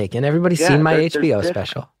offense taken. Everybody's seen my HBO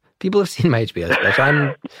special. People have seen my HBO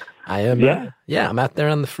special. I am. I'm out there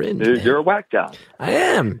on the fringe. You're a whack job. I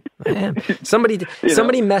am. Somebody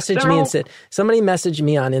messaged me and said, somebody messaged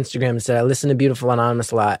me on Instagram and said, I listen to Beautiful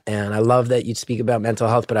Anonymous a lot, and I love that you speak about mental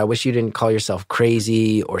health, but I wish you didn't call yourself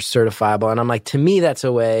crazy or certifiable. And I'm like, to me, that's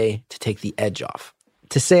a way to take the edge off.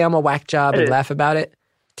 To say I'm a whack job and laugh about it,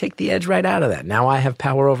 take the edge right out of that. Now I have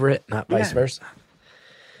power over it, not vice versa.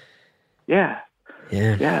 Yeah.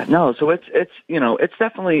 No, so it's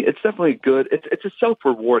definitely good. It's a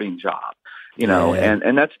self-rewarding job,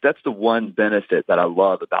 and that's the one benefit that I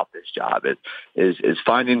love about this job is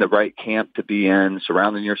finding the right camp to be in,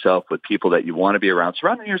 surrounding yourself with people that you want to be around,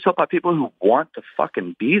 surrounding yourself by people who want to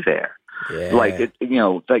fucking be there. Yeah.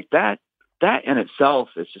 That in itself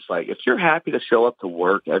is just if you're happy to show up to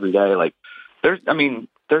work every day, there's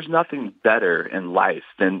nothing better in life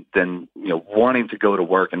than wanting to go to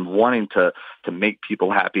work and wanting to make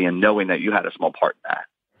people happy and knowing that you had a small part in that.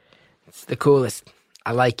 It's the coolest.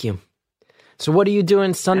 I like you. So what are you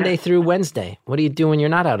doing Sunday through Wednesday? What do you do when you're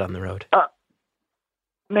not out on the road?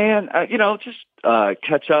 Just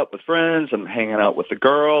catch up with friends. I'm hanging out with the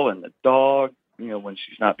girl and the dog. when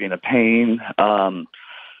she's not being a pain. The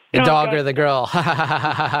dog or the girl?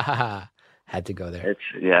 Had to go there.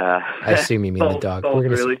 I assume you mean the dog. Both,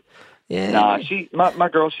 really. Yeah. Nah, my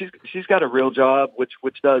girl, she's got a real job, which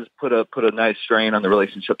does put a nice strain on the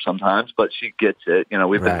relationship sometimes, but she gets it.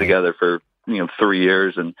 We've been together for 3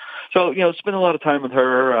 years, and so spend a lot of time with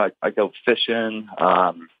her. I go fishing.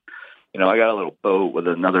 I got a little boat with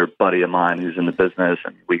another buddy of mine who's in the business,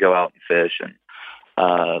 and we go out and fish and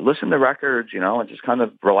listen to records, and just kind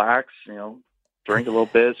of relax, drink a little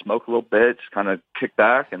bit, smoke a little bit, just kind of kick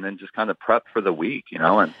back, and then just kind of prep for the week,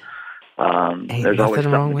 and there's always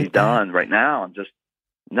something to be done. Right now, I'm just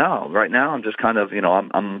kind of,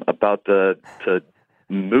 I'm about to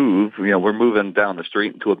move. We're moving down the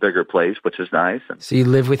street into a bigger place, which is nice. And so you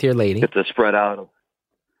live with your lady? Get to spread out.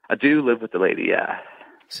 I do live with the lady, yeah.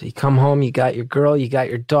 So you come home, you got your girl, you got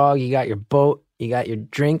your dog, you got your boat, you got your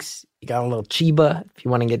drinks, you got a little chiba if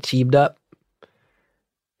you want to get cheebed up.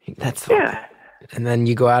 That's and then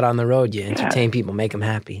you go out on the road, you entertain people, make them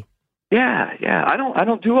happy. Yeah. I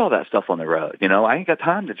don't do all that stuff on the road. I ain't got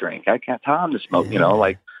time to drink. I got time to smoke.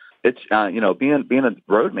 It's being a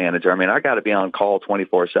road manager. I mean, I got to be on call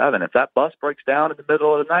 24/7. If that bus breaks down in the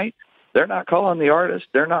middle of the night, they're not calling the artist.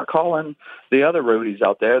 They're not calling the other roadies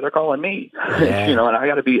out there. They're calling me. Yeah. And I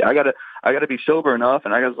got to be sober enough.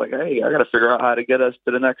 And I was like, hey, I got to figure out how to get us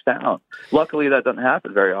to the next town. Luckily, that doesn't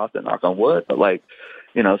happen very often. Knock on wood. But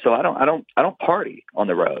so I don't party on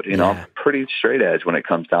the road. I'm pretty straight edge when it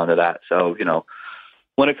comes down to that. So,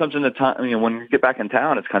 when it comes into time, when you get back in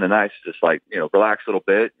town, it's kind of nice to just relax a little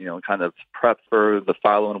bit, kind of prep for the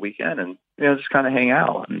following weekend and, just kind of hang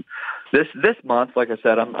out. And this month, like I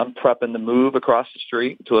said, I'm prepping to move across the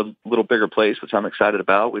street to a little bigger place, which I'm excited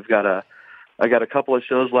about. I got a couple of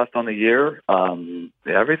shows left on the year.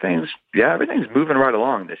 Everything's moving right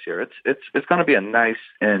along this year. It's going to be a nice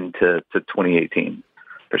end to 2018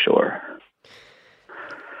 for sure.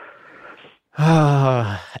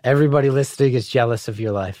 Everybody listening is jealous of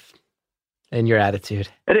your life and your attitude.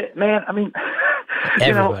 Man, I mean,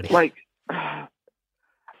 everybody.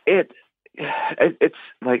 It's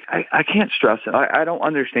like I can't stress it. I don't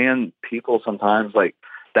understand people sometimes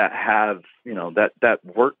that have that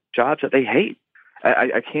work jobs that they hate.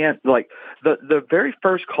 I can't the very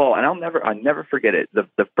first call, and I never forget it.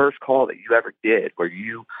 The first call that you ever did, where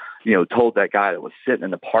you told that guy that was sitting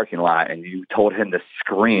in the parking lot, and you told him to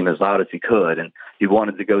scream as loud as he could, and he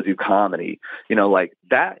wanted to go do comedy.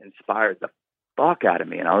 That inspired the fuck out of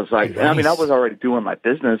me, and I was like, nice. I mean, I was already doing my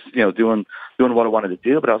business, doing what I wanted to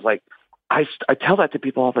do, but I was like, I tell that to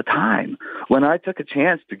people all the time. When I took a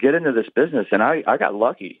chance to get into this business, and I got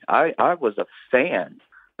lucky. I was a fan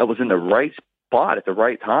that was in the right spot at the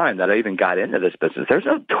right time that I even got into this business. There's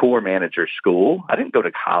no tour manager school. I didn't go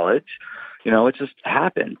to college. It just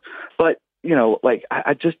happened. But,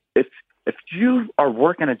 I just, if you are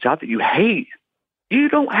working a job that you hate, you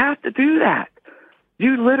don't have to do that.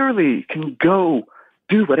 You literally can go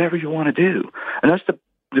do whatever you want to do. And that's the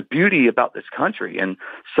beauty about this country. And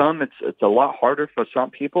it's a lot harder for some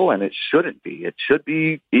people, and it shouldn't be. It should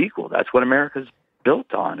be equal. That's what America's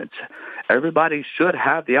built on. Everybody should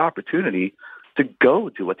have the opportunity to go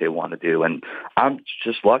do what they want to do. And I'm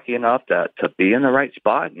just lucky enough to be in the right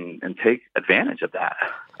spot and take advantage of that.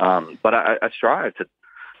 But I strive to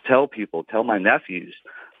tell my nephews,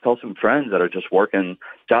 tell some friends that are just working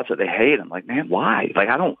jobs that they hate. I'm like, man, why?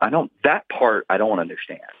 That part I don't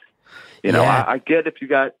understand. I get if you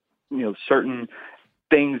got, certain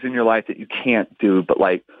things in your life that you can't do, but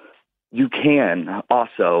you can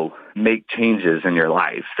also make changes in your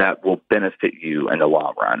life that will benefit you in the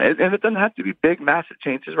long run. And it doesn't have to be big, massive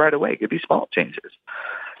changes right away. It could be small changes.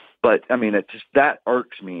 But I mean, that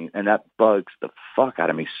irks me and that bugs the fuck out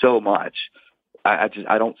of me so much. I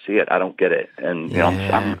don't see it. I don't get it. And,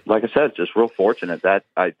 I'm like I said, just real fortunate that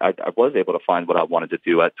I was able to find what I wanted to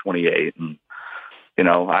do at 28. And,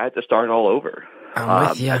 I had to start all over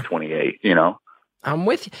at 28, I'm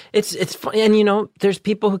with you. It's fun. And, there's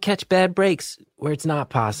people who catch bad breaks where it's not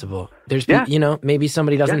possible. There's, maybe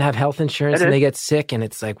somebody doesn't have health insurance and they get sick and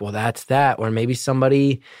it's like, well, that's that. Or maybe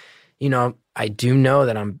somebody, I do know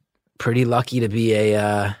that I'm pretty lucky to be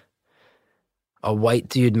a white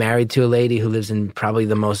dude married to a lady who lives in probably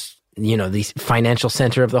the most, the financial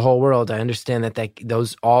center of the whole world. I understand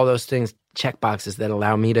that all those things, check boxes that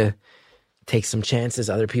allow me to take some chances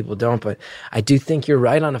other people don't. But I do think you're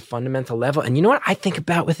right on a fundamental level. And you know what I think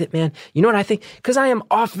about with it, man? You know what I think? Because I am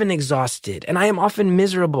often exhausted and I am often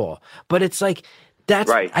miserable. But it's like, that's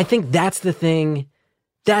right. I think that's the thing.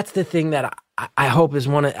 That's the thing that I hope is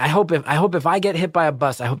I hope if I get hit by a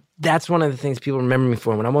bus, I hope that's one of the things people remember me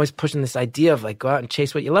for when I'm always pushing this idea of go out and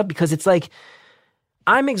chase what you love, because it's like,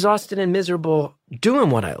 I'm exhausted and miserable doing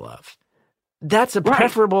what I love. That's a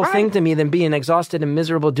preferable thing to me than being exhausted and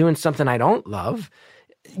miserable doing something I don't love.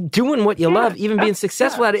 Doing what you love, even being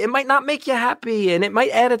successful at it, it might not make you happy and it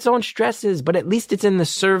might add its own stresses, but at least it's in the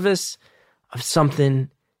service of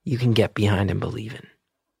something you can get behind and believe in.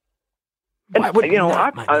 Why would we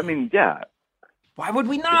not, I mean, yeah. Why would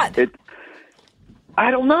we not?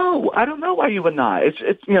 I don't know. I don't know why you would not. It's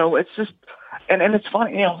just, and it's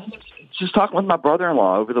funny, just talking with my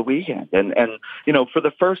brother-in-law over the weekend, and for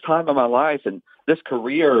the first time in my life and this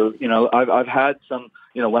career, I've had some,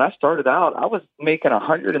 when I started out, I was making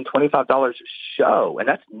 $125 a show, and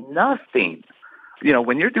that's nothing.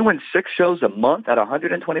 When you're doing 6 shows a month at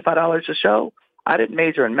 $125 a show, I didn't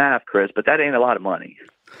major in math, Chris, but that ain't a lot of money.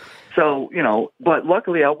 So, but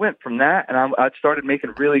luckily I went from that and I started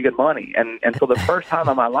making really good money. And for the first time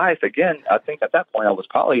in my life, again, I think at that point I was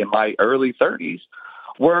probably in my early 30s,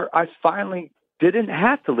 where I finally didn't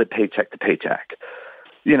have to live paycheck to paycheck,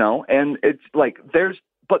 and it's like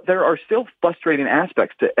but there are still frustrating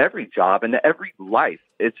aspects to every job and to every life.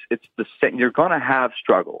 It's the same. You're going to have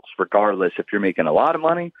struggles regardless if you're making a lot of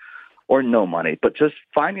money or no money, but just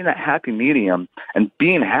finding that happy medium and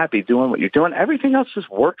being happy doing what you're doing, everything else just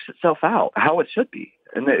works itself out how it should be.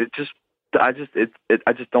 And I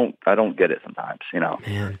don't get it sometimes,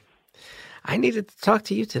 Man, I needed to talk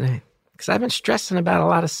to you today because I've been stressing about a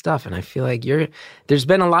lot of stuff. And I feel like there's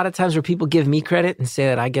been a lot of times where people give me credit and say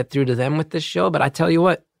that I get through to them with this show. But I tell you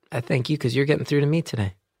what, I thank you because you're getting through to me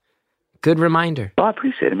today. Good reminder. Well, I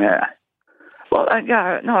appreciate it, man. Well, I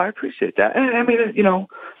appreciate that. And I mean,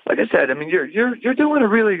 like I said, I mean, you're doing a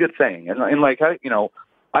really good thing. And like, I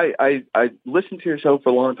listened to your show for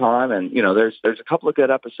a long time, and there's a couple of good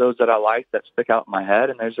episodes that I like that stick out in my head,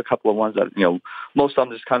 and there's a couple of ones that most of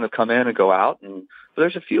them just kind of come in and go out, and but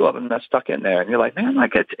there's a few of them that stuck in there, and you're like, man,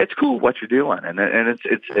 like it's cool what you're doing, and it's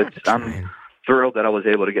I'm thrilled that I was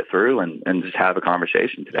able to get through and just have a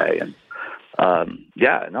conversation today, and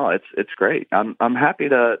it's great. I'm happy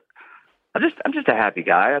to. I'm just a happy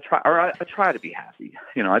guy. I try to be happy.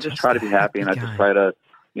 I just try to be happy, and I just try to,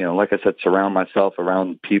 like I said, surround myself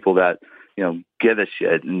around people that, give a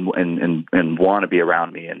shit and want to be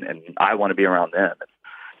around me, and I want to be around them.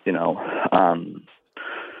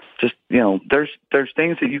 There's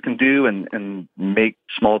things that you can do and make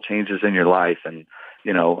small changes in your life, and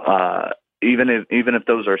even if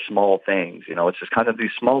those are small things, it's just kind of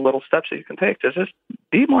these small little steps that you can take to just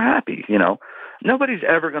be more happy. Nobody's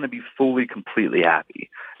ever going to be fully, completely happy.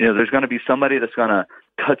 There's going to be somebody that's going to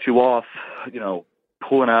cut you off,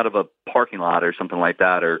 pulling out of a parking lot or something like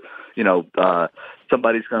that, or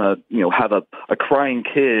somebody's going to have a crying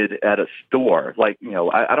kid at a store. Like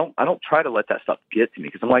I don't try to let that stuff get to me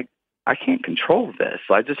because I'm like, I can't control this,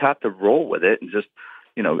 so I just have to roll with it and just.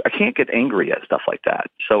 I can't get angry at stuff like that.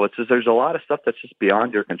 So it's just, there's a lot of stuff that's just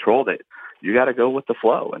beyond your control that you got to go with the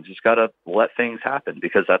flow and just got to let things happen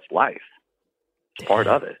because that's life. It's part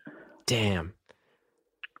of it. Damn,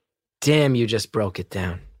 you just broke it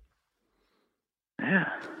down. Yeah.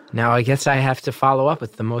 Now I guess I have to follow up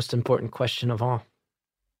with the most important question of all.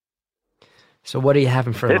 So what are you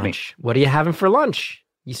having for lunch? What are you having for lunch?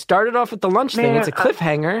 You started off with the lunch thing. It's a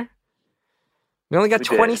cliffhanger. We only got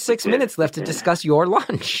 26 minutes left to discuss your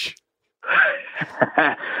lunch.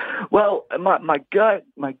 Well, my gut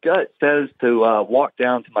says to walk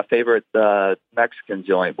down to my favorite Mexican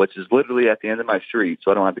joint, which is literally at the end of my street,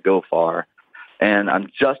 so I don't have to go far. And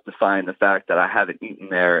I'm justifying the fact that I haven't eaten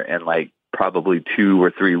there in like probably 2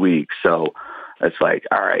 or 3 weeks. So it's like,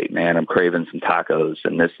 all right, man, I'm craving some tacos,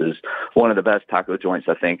 and this is one of the best taco joints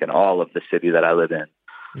I think in all of the city that I live in.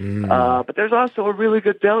 But there's also a really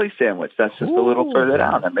good deli sandwich that's just a little further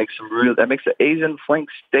down that makes an Asian flank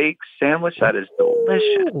steak sandwich that is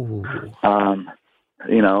delicious.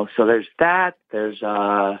 So there's that. There's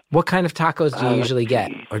what kind of tacos do you usually get,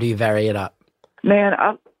 or do you vary it up? Man,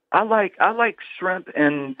 I like shrimp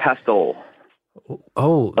and pastel.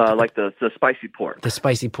 Oh, like the spicy pork. The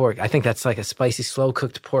spicy pork. I think that's like a spicy, slow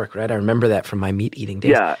cooked pork, right? I remember that from my meat eating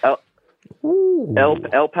days. Yeah.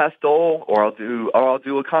 El pastel, or I'll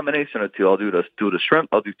do a combination of two. I'll do the shrimp.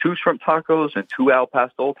 I'll do 2 shrimp tacos and 2 El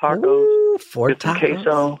pastel tacos. Ooh, 4 tacos.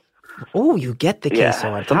 Queso. Oh, you get the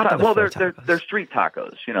queso on top of the 4 tacos. They're street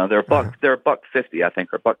tacos. They're $1.50, I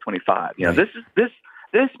think, or $1.25.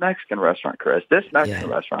 This Mexican restaurant, Chris. This Mexican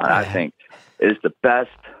restaurant, I think, is the best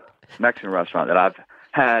Mexican restaurant that I've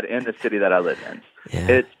had in the city that I live in.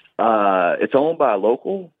 Yeah. It's owned by a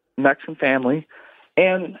local Mexican family,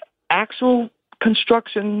 and actual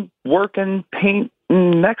construction working paint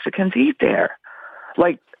Mexicans eat there.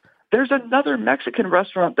 Like, there's another Mexican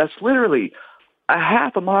restaurant that's literally a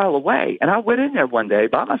half a mile away. And I went in there one day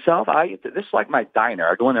by myself. This is like my diner.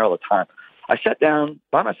 I go in there all the time. I sat down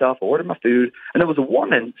by myself, I ordered my food, and there was a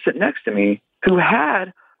woman sitting next to me who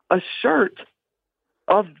had a shirt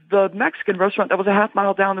of the Mexican restaurant that was a half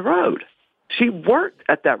mile down the road. She worked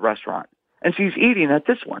at that restaurant, and she's eating at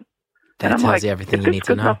this one. That tells you everything you need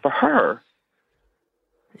to know. If it's good enough for her,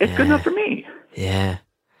 it's good enough for me. Yeah.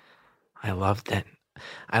 I love that.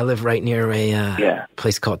 I live right near a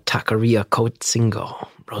place called Taqueria Coatzingo,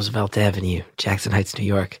 Roosevelt Avenue, Jackson Heights, New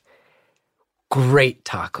York. Great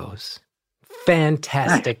tacos.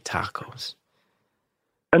 Fantastic tacos.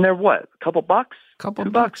 And they're what? A couple bucks? Couple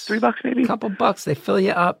 $2, bucks. $3 maybe? Couple bucks. They fill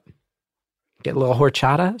you up. Get a little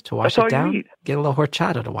horchata to wash it down. Get a little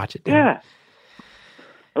horchata to watch it down. Yeah.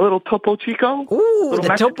 A little Topo Chico. Ooh, the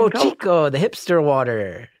Mexican Topo Coke. Chico, the hipster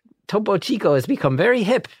water. Topo Chico has become very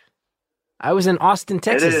hip. I was in Austin,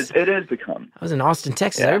 Texas. It is become. I was in Austin,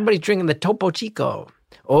 Texas. Yeah. Everybody's drinking the Topo Chico.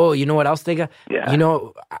 Oh, you know what else they got? Yeah. You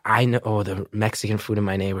know, I know. Oh, the Mexican food in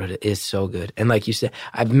my neighborhood is so good. And like you said,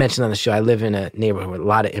 I've mentioned on the show, I live in a neighborhood with a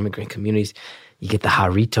lot of immigrant communities. You get the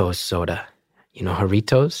Jarritos soda. You know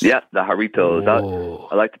Jarritos? Yeah, the Jarritos. Oh.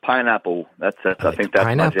 I like the pineapple. I think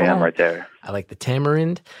that's my jam right there. I like the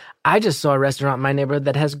tamarind. I just saw a restaurant in my neighborhood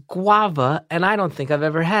that has guava, and I don't think I've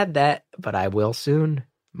ever had that, but I will soon.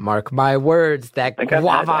 Mark my words, that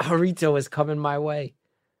guava Jarrito is coming my way.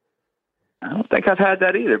 I don't think I've had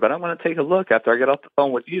that either, but I'm going to take a look after I get off the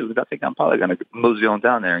phone with you, because I think I'm probably going to mosey on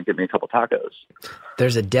down there and get me a couple tacos.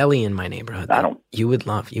 There's a deli in my neighborhood. You would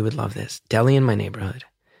love this. Deli in my neighborhood.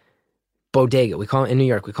 Bodega. We call it in New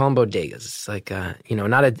York. We call them bodegas. It's like,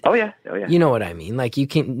 not a. Oh yeah. You know what I mean? Like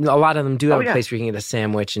a lot of them do have a place where you can get a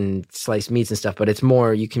sandwich and sliced meats and stuff, but it's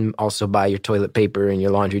more, you can also buy your toilet paper and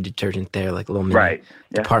your laundry detergent there, like a little mini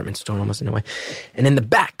department store almost in a way. And in the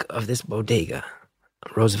back of this bodega,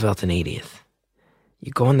 Roosevelt and 80th,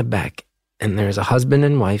 you go in the back and there's a husband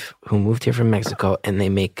and wife who moved here from Mexico, and they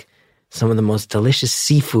make some of the most delicious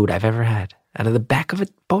seafood I've ever had out of the back of a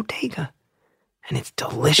bodega. And it's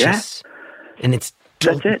delicious. Yeah. And it's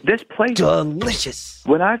that's it. This place delicious.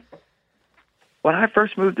 When I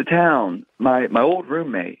first moved to town, my old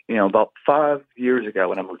roommate, about 5 years ago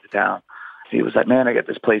when I moved to town, he was like, "Man, I got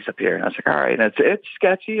this place up here," and I was like, "All right." And it's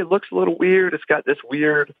sketchy. It looks a little weird. It's got this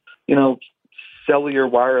weird, cellular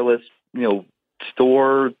wireless,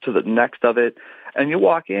 store to the next of it. And you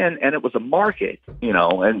walk in, and it was a market,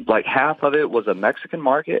 and like half of it was a Mexican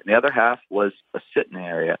market, and the other half was a sitting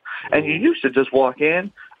area. And you used to just walk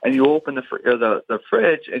in, and you open the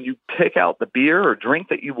fridge, and you pick out the beer or drink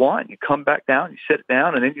that you want. You come back down, you sit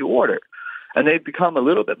down, and then you order. And they've become a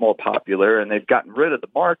little bit more popular, and they've gotten rid of the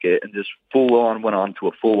market and just went on to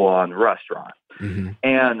a full-on restaurant. Mm-hmm.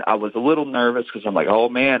 And I was a little nervous because I'm like, oh,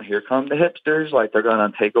 man, here come the hipsters. Like, they're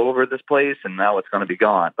going to take over this place, and now it's going to be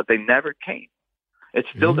gone. But they never came. It's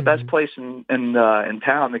still the best place in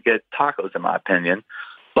town to get tacos, in my opinion.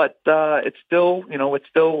 But it's still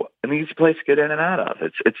an easy place to get in and out of.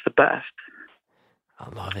 It's the best. I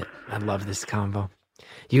love it. I love this combo.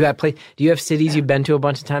 Do you have cities you've been to a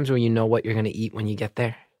bunch of times where you know what you're going to eat when you get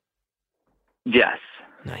there? Yes.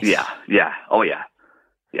 Nice. Yeah. Oh yeah.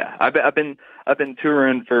 Yeah. I've been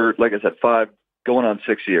touring for, like I said, going on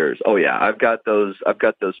 6 years. Oh yeah. I've got those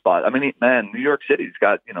spots. I mean, man, New York City's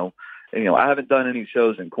got, I haven't done any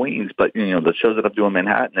shows in Queens, but the shows that I'm doing in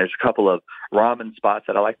Manhattan, there's a couple of ramen spots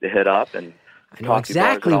that I like to hit up, and I know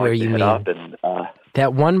exactly where you mean. And,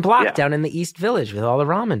 that one block down in the East Village with all the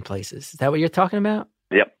ramen places. Is that what you're talking about?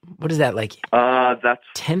 Yep. What is that like? That's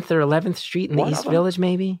 10th or 11th Street in the East Village,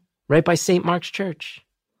 maybe, right by St. Mark's Church.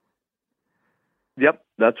 Yep,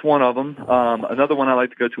 that's one of them. Another one I like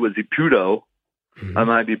to go to is Ippudo. Mm-hmm. I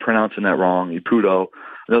might be pronouncing that wrong. Ippudo.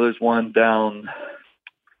 There's one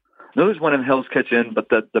in Hell's Kitchen, but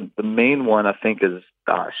the main one I think is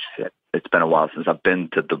it's been a while since I've been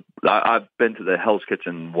to the Hell's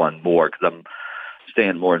Kitchen one more, because I'm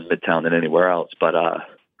staying more in Midtown than anywhere else. But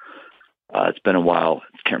it's been a while.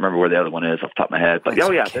 I can't remember where the other one is off the top of my head. But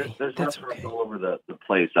okay. There's restaurants all over the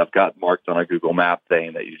place. I've got marked on a Google map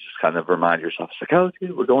thing that you just kind of remind yourself. It's like, oh,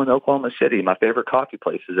 dude, we're going to Oklahoma City. My favorite coffee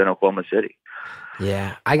place is in Oklahoma City.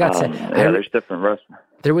 Yeah, I got to. There's different restaurants.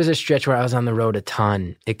 There was a stretch where I was on the road a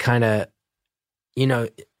ton. It kind of,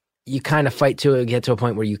 you kind of fight to get to a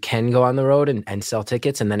point where you can go on the road and sell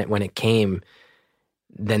tickets. And then when it came,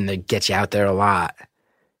 then they get you out there a lot.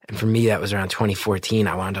 And for me, that was around 2014.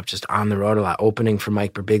 I wound up just on the road a lot, opening for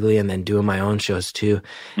Mike Birbiglia and then doing my own shows too.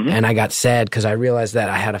 Mm-hmm. And I got sad because I realized that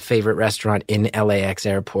I had a favorite restaurant in LAX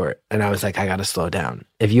airport. And I was like, I got to slow down.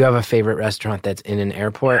 If you have a favorite restaurant that's in an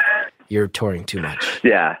airport, you're touring too much.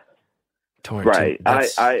 Yeah. torn. Right.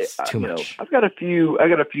 It's too you know, much. I got a few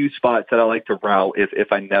spots that I like to route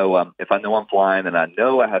if I know I'm flying and I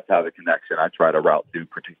know I have to have a connection. I try to route through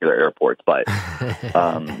particular airports, but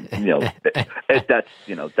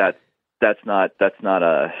you know, that's not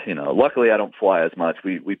a, you know, luckily I don't fly as much.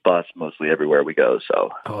 We bus mostly everywhere we go.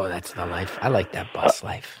 So. Oh, that's the life. I like that bus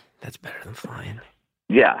life. That's better than flying.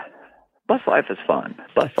 Yeah. Bus life is fun.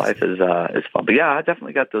 Bus life is fun. But yeah, I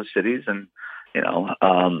definitely got those cities and, you know,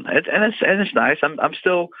 it's nice. I'm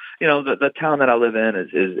still, you know, the town that I live in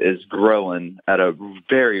is growing at a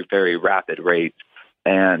very, very rapid rate.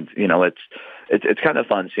 And, you know, it's kind of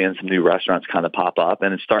fun seeing some new restaurants kind of pop up,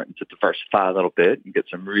 and it's starting to diversify a little bit and get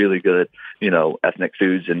some really good, you know, ethnic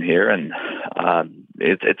foods in here. And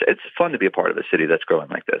it's fun to be a part of a city that's growing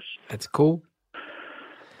like this. That's cool.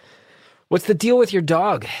 What's the deal with your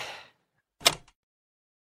dog?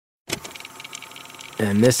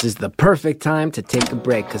 And this is the perfect time to take a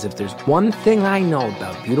break, because if there's one thing I know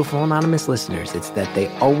about beautiful anonymous listeners, it's that they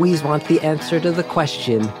always want the answer to the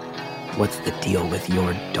question, what's the deal with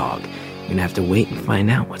your dog? You're going to have to wait and find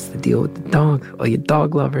out what's the deal with the dog, all you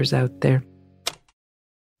dog lovers out there.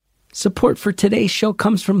 Support for today's show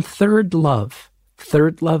comes from Third Love.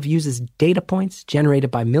 Third Love uses data points generated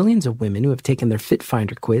by millions of women who have taken their Fit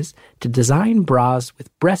Finder quiz to design bras with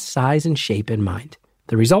breast size and shape in mind.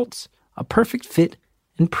 The results? A perfect fit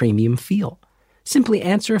and premium feel. Simply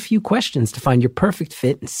answer a few questions to find your perfect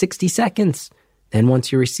fit in 60 seconds. Then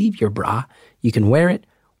once you receive your bra, you can wear it,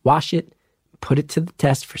 wash it, put it to the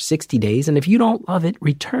test for 60 days, and if you don't love it,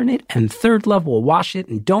 return it, and Third Love will wash it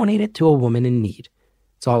and donate it to a woman in need.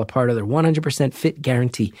 It's all a part of their 100% fit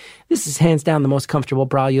guarantee. This is hands down the most comfortable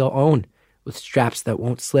bra you'll own, with straps that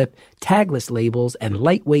won't slip, tagless labels, and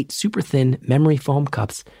lightweight, super thin memory foam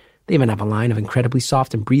cups. They even have a line of incredibly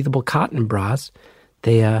soft and breathable cotton bras.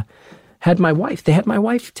 They had my wife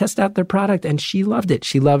test out their product, and she loved it.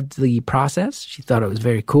 She loved the process. She thought it was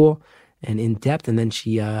very cool and in depth, and then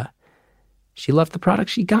she loved the product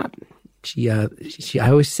she got. I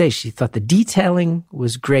always say she thought the detailing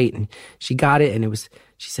was great, and she got it, and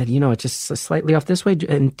she said, you know, it's just slightly off this way.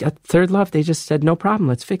 And at Third Love, they just said, no problem,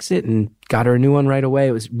 let's fix it, and got her a new one right away.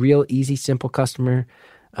 It was real easy, simple customer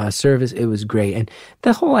service. It was great. And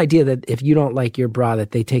the whole idea that if you don't like your bra,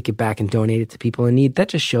 that they take it back and donate it to people in need, that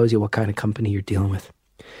just shows you what kind of company you're dealing with.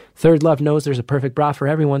 Third Love knows there's a perfect bra for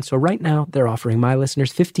everyone, so right now they're offering my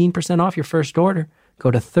listeners 15% off your first order. Go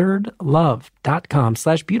to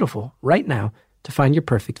thirdlove.com/beautiful right now to find your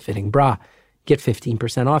perfect fitting bra. Get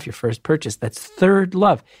 15% off your first purchase. That's Third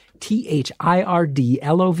Love,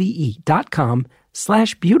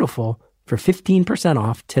 THIRDLOVE.com/beautiful for 15%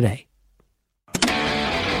 off today.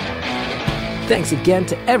 Thanks again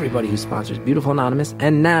to everybody who sponsors Beautiful Anonymous.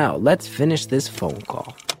 And now let's finish this phone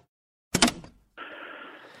call.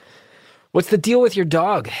 What's the deal with your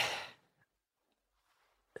dog?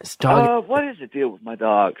 This dog. What is the deal with my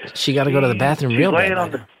dog? She got to go to the bathroom real bad.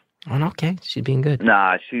 On the... Oh, okay. She's being good.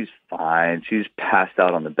 Nah, she's fine. She's passed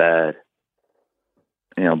out on the bed.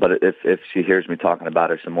 You know, but if she hears me talking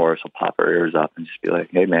about her some more, she'll pop her ears up and just be like,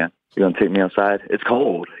 "Hey, man, you gonna take me outside? It's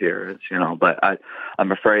cold here." It's, you know, but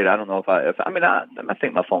I'm afraid. I don't know I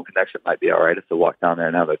think my phone connection might be all right if to walk down there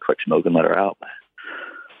and have a quick smoke and let her out. But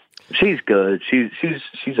she's good. She's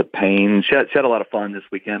a pain. She had a lot of fun this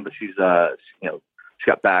weekend, but she's you know,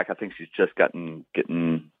 she got back. I think she's just getting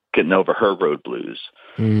over her road blues.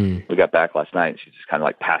 We got back last night and she just kind of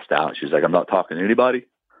like passed out. She's like, "I'm not talking to anybody. I'm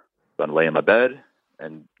going to lay in my bed."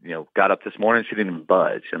 And, you know, got up this morning. She didn't even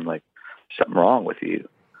budge. I'm like, something wrong with you.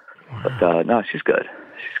 But no, she's good.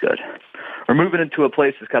 She's good. We're moving into a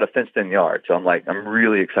place that's got a fenced-in yard. So I'm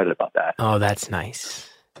really excited about that. Oh, that's nice.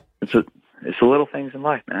 It's the little things in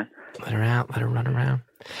life, man. Let her out. Let her run around.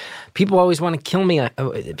 People always want to kill me.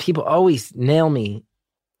 People always nail me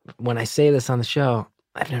when I say this on the show.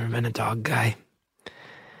 I've never been a dog guy.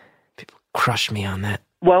 People crush me on that.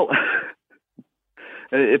 Well,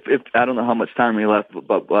 if I don't know how much time we left,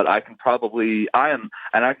 but I can and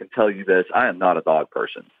I can tell you this, I am not a dog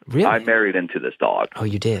person. Really? I married into this dog. Oh,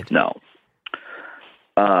 you did? No.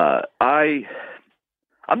 I'm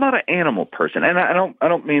not an animal person, and I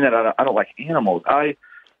don't mean that I don't like animals. I'm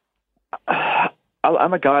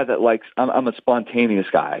a guy that likes. I'm a spontaneous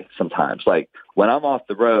guy sometimes. Like when I'm off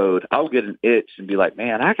the road, I'll get an itch and be like,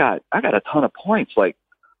 "Man, I got a ton of points. Like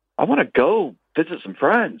I want to go visit some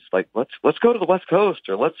friends. Like let's go to the West Coast,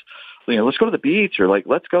 or let's go to the beach, or like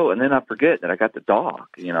let's go." And then I forget that I got the dog.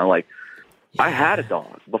 You know, like I had a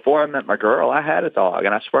dog before I met my girl. I had a dog,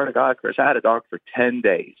 and I swear to God, Chris, I had a dog for 10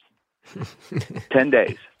 days. 10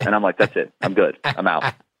 days, and I'm like, that's it. I'm good. I'm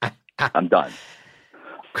out. I'm done.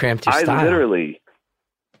 Cramped your style.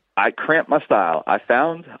 I cramped my style. I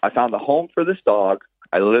found a home for this dog.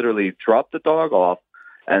 I literally dropped the dog off,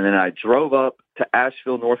 and then I drove up to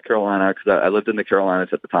Asheville, North Carolina, because I lived in the Carolinas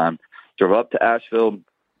at the time. Drove up to Asheville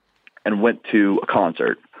and went to a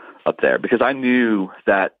concert up there because I knew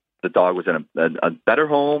that the dog was in a better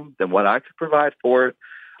home than what I could provide for it.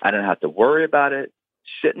 I didn't have to worry about it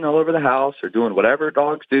shitting all over the house or doing whatever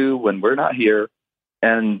dogs do when we're not here.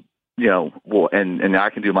 And, you know, well, and I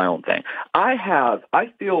can do my own thing.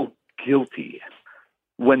 I feel guilty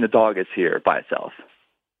when the dog is here by itself.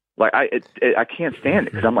 Like I can't stand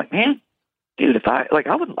it because I'm like, man, dude, if I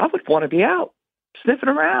would want to be out sniffing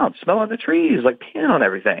around, smelling the trees, like peeing on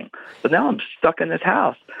everything. But now I'm stuck in this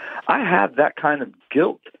house. I have that kind of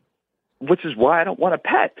guilt, which is why I don't want a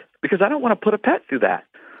pet, because I don't want to put a pet through that.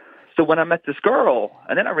 So when I met this girl,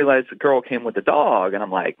 and then I realized the girl came with the dog, and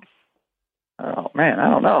I'm like, oh man, I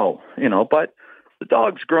don't know, you know, but the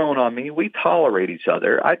dog's grown on me. We tolerate each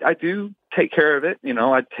other. I do take care of it. You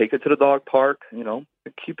know, I take it to the dog park, you know,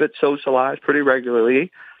 keep it socialized pretty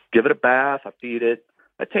regularly, give it a bath, I feed it.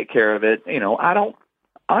 I take care of it. You know, I don't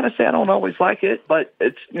always like it, but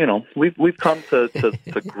it's, you know, we've come to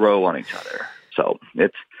grow on each other. So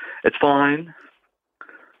it's fine.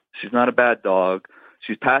 She's not a bad dog.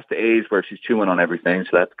 She's past the age where she's chewing on everything.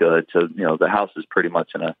 So that's good. So, you know, the house is pretty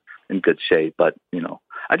much in good shape, but you know,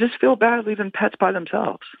 I just feel bad leaving pets by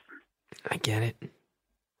themselves. I get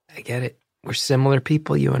it. We're similar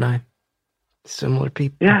people, you and I. Similar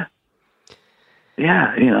people. Yeah.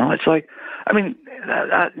 Yeah. You know, it's like, I mean,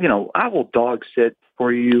 you know, I will dog sit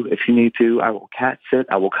for you if you need to. I will cat sit.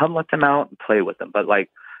 I will come let them out and play with them. But like,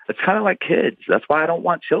 it's kind of like kids. That's why I don't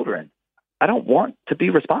want children. I don't want to be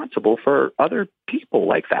responsible for other people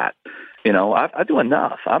like that. You know, I do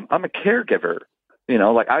enough. I'm a caregiver. You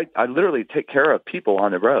know, like I literally take care of people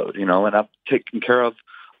on the road. You know, and I've taken care of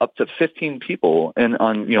up to 15 people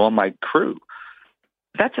on my crew.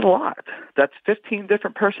 That's a lot. That's 15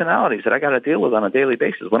 different personalities that I got to deal with on a daily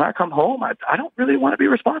basis. When I come home, I don't really want to be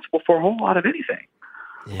responsible for a whole lot of anything.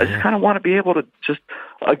 Yeah. I just kind of want to be able to just,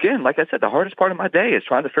 again, like I said, the hardest part of my day is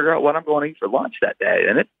trying to figure out what I'm going to eat for lunch that day.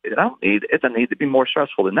 And it doesn't need to be more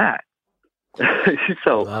stressful than that.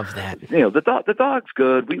 So, love that. You know, the dog's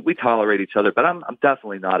good. We tolerate each other, but I'm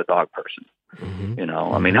definitely not a dog person. Mm-hmm. You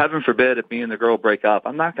know, I mean, heaven forbid if me and the girl break up,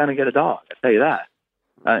 I'm not going to get a dog. I tell you that.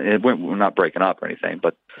 We're not breaking up or anything,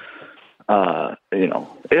 but, you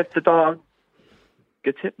know, if the dog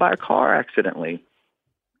gets hit by a car accidentally,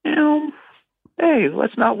 you know, hey,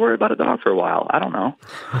 let's not worry about a dog for a while. I don't know.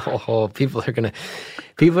 Oh, people are going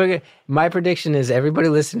to, my prediction is everybody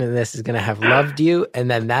listening to this is going to have loved you.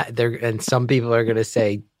 And then and some people are going to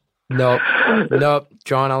say, nope,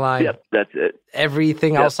 drawing a line. Yep, that's it.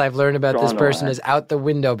 Everything else I've learned about this person is out the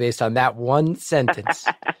window based on that one sentence.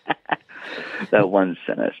 That one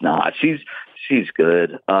sentence. Nah, she's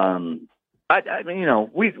good. I mean, you know,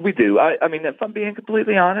 we do. I mean, if I'm being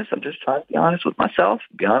completely honest, I'm just trying to be honest with myself,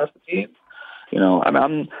 be honest with you. You know,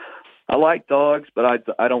 I like dogs, but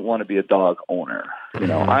I don't want to be a dog owner. You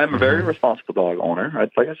know, I'm a very responsible dog owner.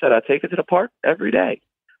 Like I said, I take it to the park every day.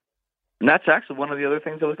 And that's actually one of the other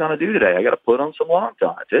things I was going to do today. I got to put on some long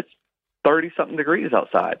johns. It's 30-something degrees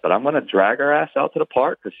outside, but I'm going to drag her ass out to the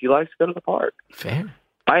park because she likes to go to the park. Fair.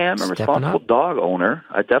 I am a responsible dog owner.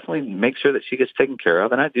 I definitely make sure that she gets taken care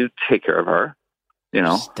of, and I do take care of her, you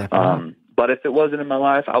know. But if it wasn't in my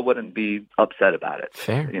life, I wouldn't be upset about it.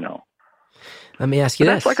 Fair. You know. Let me ask you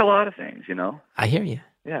this. That's like a lot of things, you know. I hear you.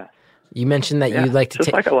 Yeah. You mentioned that you like to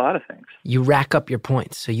take... like a lot of things. You rack up your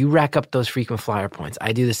points. So you rack up those frequent flyer points.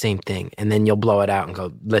 I do the same thing. And then you'll blow it out and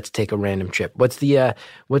go, let's take a random trip. What's the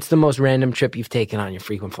most random trip you've taken on your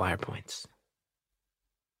frequent flyer points?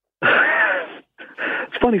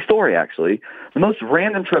 Funny story, actually. The most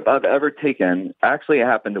random trip I've ever taken actually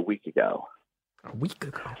happened a week ago. A week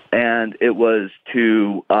ago? And it was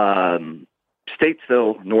to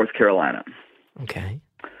Statesville, North Carolina. Okay.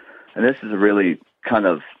 And this is a really kind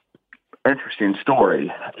of interesting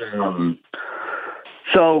story.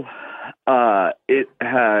 So it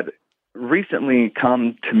had recently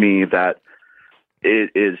come to me that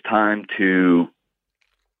it is time to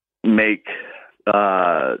make...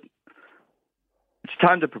 it's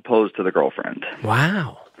time to propose to the girlfriend.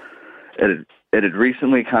 Wow. It had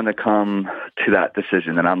recently kind of come to that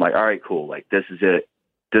decision, and I'm like, all right, cool. Like, this is it.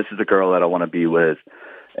 This is the girl that I want to be with.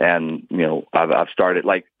 And, you know, I've started,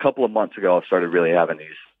 like, a couple of months ago, I started really having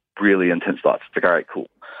these really intense thoughts. It's like, all right, cool.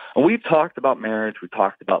 And we've talked about marriage. We've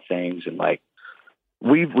talked about things, and, like,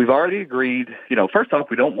 we've already agreed, you know, first off,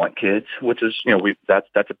 we don't want kids, which is, you know,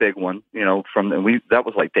 that's a big one, you know, that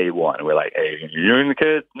was like day one. We're like, hey, you and the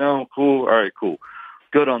kids? No, cool. All right, cool.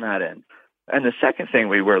 Good on that end. And the second thing,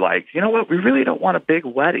 we were like, you know what? We really don't want a big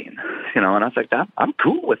wedding, And I was like, I'm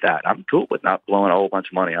cool with that. I'm cool with not blowing a whole bunch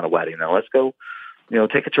of money on a wedding. Now let's go,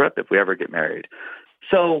 take a trip if we ever get married.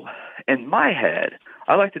 So in my head,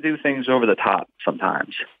 I like to do things over the top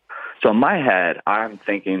sometimes. So in my head, I'm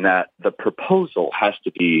thinking that the proposal has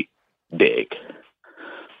to be big,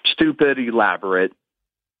 stupid, elaborate,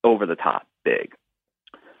 over the top, big.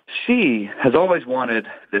 She has always wanted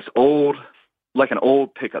this an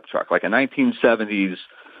old pickup truck, like a 1970s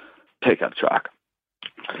pickup truck.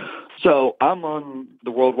 So I'm on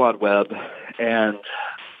the World Wide Web and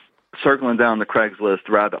circling down the Craigslist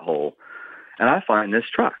rabbit hole, and I find this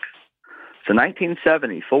truck. It's a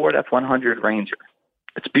 1970 Ford F-100 Ranger.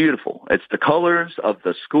 It's beautiful. It's the colors of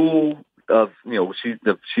the school of,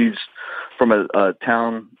 she's from a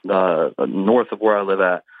town north of where I live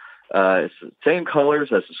at. It's the same colors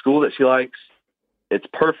as the school that she likes. It's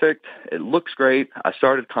perfect. It looks great. I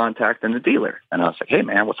started contacting the dealer, and I was like, hey,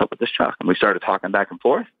 man, what's up with this truck? And we started talking back and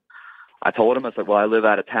forth. I told him, I was like, well, I live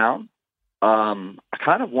out of town. I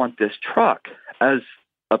kind of want this truck as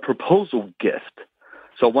a proposal gift.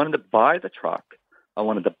 So I wanted to buy the truck. I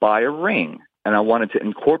wanted to buy a ring, and I wanted to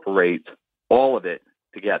incorporate all of it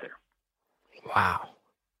together. Wow.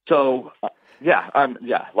 So,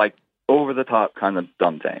 like over-the-top kind of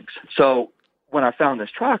dumb things. So when I found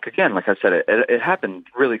this truck, again, like I said, it happened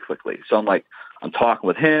really quickly. So I'm talking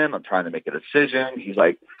with him. I'm trying to make a decision. He's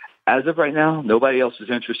like, as of right now, nobody else is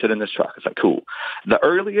interested in this truck. It's like, cool. The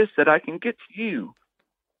earliest that I can get to you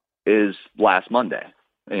is last Monday,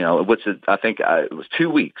 which is, I think it was 2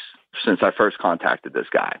 weeks since I first contacted this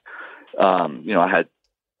guy. I had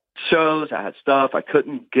shows, I had stuff. I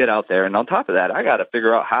couldn't get out there. And on top of that, I got to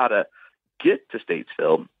figure out how to get to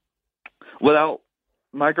Statesville without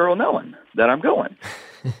my girl knowing that I'm going.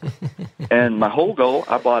 And my whole goal,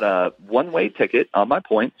 I bought a one-way ticket on my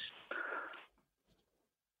points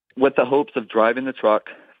with the hopes of driving the truck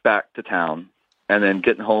back to town and then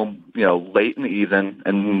getting home, late in the evening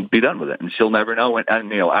and be done with it. And she'll never know. And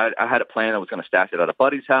I had a plan. I was going to stash it at a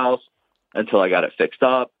buddy's house until I got it fixed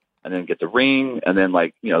up and then get the ring. And then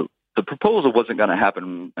the proposal wasn't going to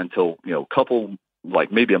happen until,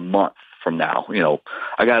 maybe a month from now.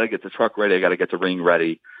 I got to get the truck ready. I got to get the ring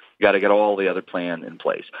ready. Got to get all the other plan in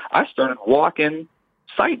place. I started walking,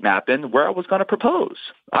 site mapping where I was going to propose.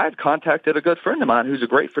 I had contacted a good friend of mine who's a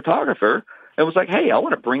great photographer and was like, hey, I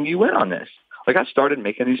want to bring you in on this. I started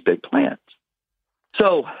making these big plans.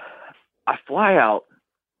 So I fly out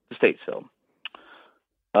to Statesville,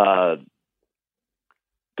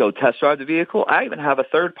 go test drive the vehicle. I even have a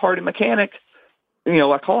third-party mechanic.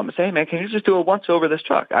 I call him and say, hey, man, can you just do a once-over this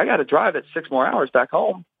truck? I got to drive it 6 more hours back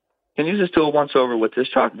home. Can you just do a once-over with this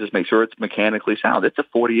truck and just make sure it's mechanically sound? It's a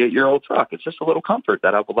 48-year-old truck. It's just a little comfort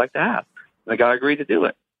that I would like to have. And the guy agreed to do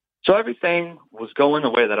it. So everything was going the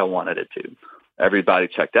way that I wanted it to. Everybody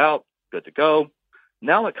checked out, good to go.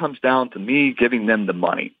 Now it comes down to me giving them the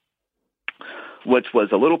money, which was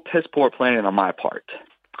a little piss-poor planning on my part.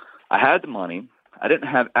 I had the money. I didn't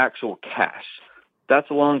have actual cash. That's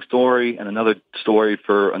a long story and another story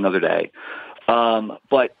for another day.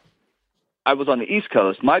 But I was on the East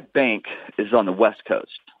Coast. My bank is on the West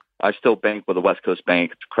Coast. I still bank with a West Coast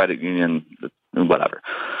bank, credit union, whatever.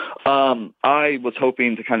 I was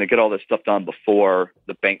hoping to kind of get all this stuff done before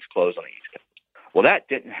the banks closed on the East Coast. Well, that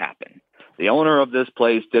didn't happen. The owner of this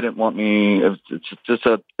place didn't want me.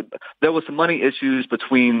 There was some money issues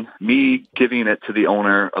between me giving it to the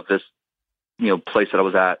owner of this, place that I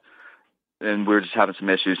was at, and we were just having some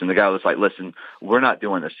issues. And the guy was like, listen, we're not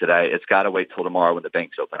doing this today. It's got to wait till tomorrow when the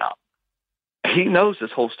banks open up. He knows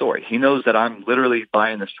this whole story. He knows that I'm literally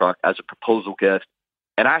buying this truck as a proposal gift,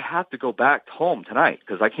 and I have to go back home tonight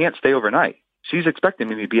because I can't stay overnight. She's expecting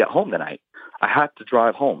me to be at home tonight. I have to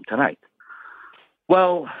drive home tonight.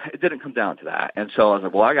 Well, it didn't come down to that. And so I was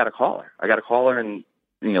like, well, I got to call her. And,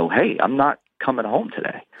 hey, I'm not coming home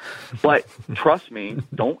today. But trust me,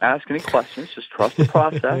 don't ask any questions. Just trust the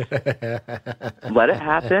process. Let it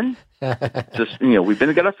happen. Just, we've been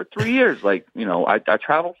together for 3 years. I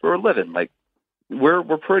travel for a living. We're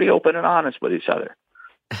pretty open and honest with each other.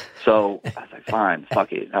 So I was like, fine,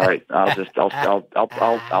 fuck it. All right.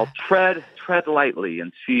 I'll tread lightly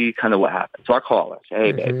and see kind of what happens. So I call her. I say,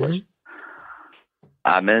 hey, babe, listen,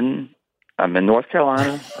 I'm in North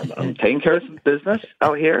Carolina. I'm taking care of some business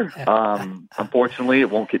out here. Unfortunately, it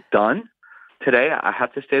won't get done today. I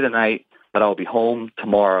have to stay the night, but I'll be home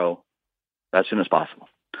tomorrow as soon as possible.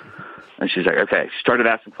 And she's like, okay. She started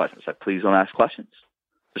asking questions. I said, please don't ask questions.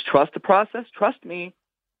 Just trust the process. Trust me.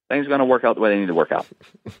 Things are going to work out the way they need to work out.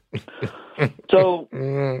 So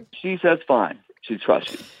she says, fine. She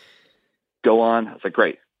trusts you. Go on. I was like,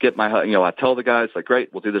 great. get my, I tell the guys, like,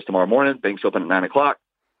 great, we'll do this tomorrow morning. Bank's open at 9 o'clock.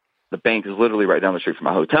 The bank is literally right down the street from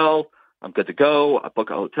my hotel. I'm good to go. I book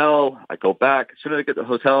a hotel. I go back. As soon as I get to the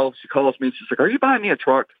hotel, she calls me. She's like, are you buying me a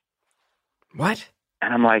truck? What?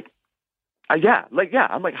 And I'm like, yeah.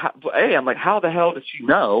 I'm like, how the hell did she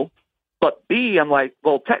know? But B, I'm like,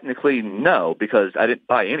 well, technically, no, because I didn't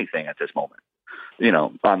buy anything at this moment.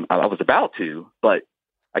 I was about to, but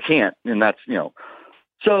I can't. And that's,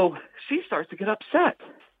 So she starts to get upset.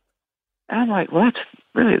 And I'm like, well, that's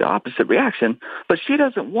really the opposite reaction. But she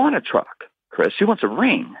doesn't want a truck, Chris. She wants a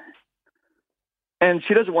ring. And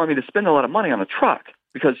she doesn't want me to spend a lot of money on a truck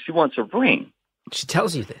because she wants a ring. She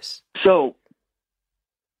tells you this. So,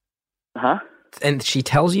 And she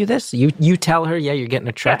tells you this? You tell her, yeah, you're getting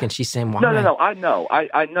a truck, and she's saying, why? No. I know.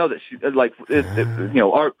 I know that she, like,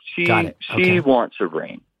 she wants a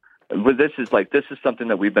ring. But this is something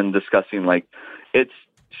that we've been discussing. Like,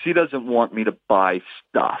 she doesn't want me to buy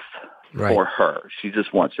stuff for her. She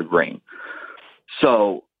just wants a ring.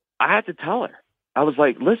 So I had to tell her. I was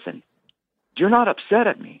like, listen, you're not upset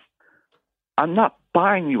at me. I'm not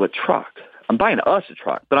buying you a truck. I'm buying us a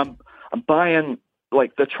truck, but I'm buying,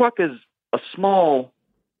 like, the truck is a small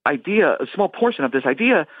idea, a small portion of this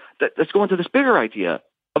idea that's going to this bigger idea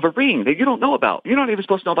of a ring that you don't know about. You're not even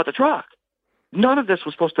supposed to know about the truck. None of this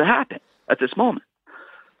was supposed to happen at this moment.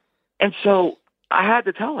 And so I had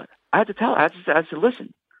to tell her. I said,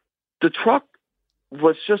 listen, the truck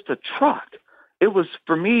was just a truck. It was,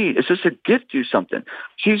 for me, it's just to gift you something.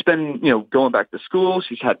 She's been, going back to school.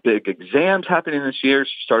 She's had big exams happening this year.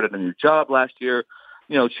 She started a new job last year.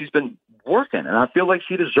 She's been working, and I feel like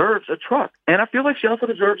she deserves a truck. And I feel like she also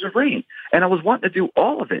deserves a ring. And I was wanting to do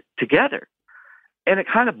all of it together. And it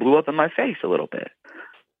kind of blew up in my face a little bit.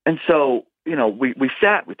 And so, we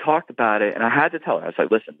sat, we talked about it, and I had to tell her. I was like,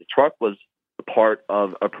 listen, the truck was a part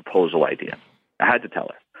of a proposal idea. I had to tell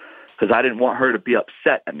her because I didn't want her to be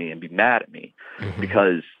upset at me and be mad at me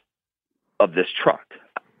because of this truck.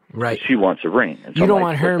 Right. She wants a ring. And so you don't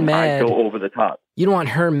want her mad. I go over the top. You don't want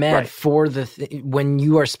her mad for when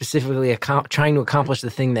you are specifically trying to accomplish the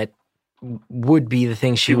thing that would be the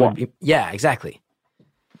thing she would be. Yeah, exactly.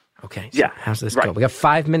 Okay. So how's this go? We got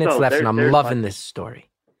 5 minutes left, and I'm loving this story.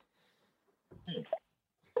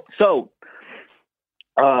 So,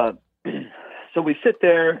 so we sit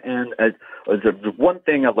there, and the one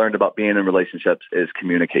thing I've learned about being in relationships is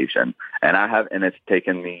communication, and it's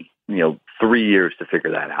taken me 3 years to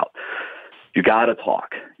figure that out. You got to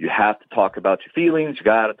talk. You have to talk about your feelings. You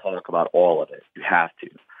got to talk about all of it. You have to.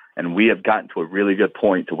 And we have gotten to a really good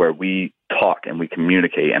point to where we talk and we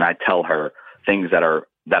communicate, and I tell her things that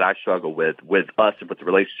I struggle with us and with the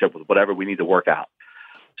relationship, with whatever we need to work out.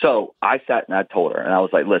 So I sat and I told her, and I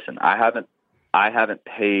was like, listen, I haven't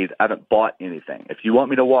bought anything. If you want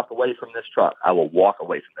me to walk away from this truck, I will walk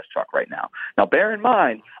away from this truck right now. Now, bear in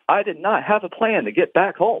mind, I did not have a plan to get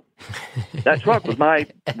back home. That truck was my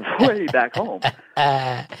way back home.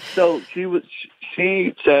 So she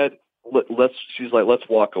said, she's like, let's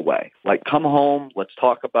walk away. Like, come home. Let's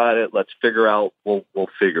talk about it. Let's figure out, we'll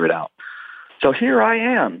figure it out. So here I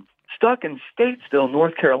am, stuck in Statesville,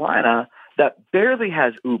 North Carolina, that barely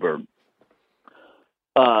has Uber.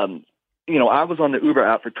 I was on the Uber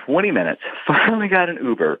app for 20 minutes, finally got an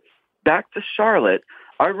Uber back to Charlotte.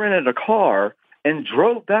 I rented a car and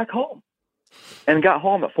drove back home and got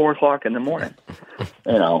home at 4:00 in the morning.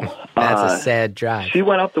 That's a sad drive. She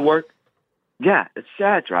went up to work. Yeah, it's a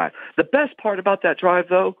sad drive. The best part about that drive,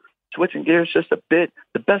 though, switching gears just a bit,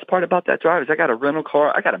 the best part about that drive is I got a rental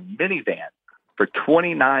car. I got a minivan for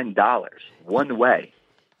 $29 one way.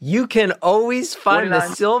 You can always find the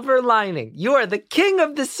silver lining. You are the king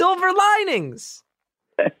of the silver linings.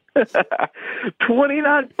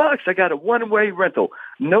 $29. I got a one-way rental.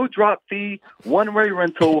 No drop fee, one-way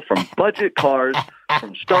rental from Budget Cars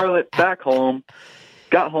from Charlotte back home.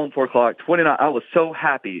 Got home 4:00, 29. I was so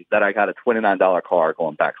happy that I got a $29 car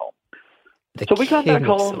going back home. So we got back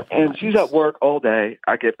home, and she's at work all day.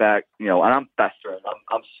 I get back, and I'm festering.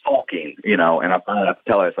 I'm sulking, and I finally have to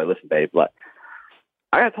tell her, I was like, listen, babe, look,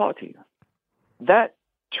 I got to talk to you. That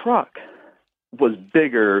truck was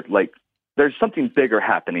bigger. Like, there's something bigger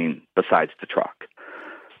happening besides the truck.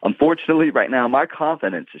 Unfortunately, right now, my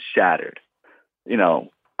confidence is shattered. I'm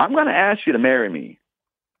going to ask you to marry me.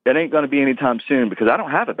 It ain't going to be anytime soon because I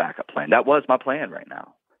don't have a backup plan. That was my plan right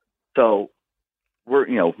now. So you're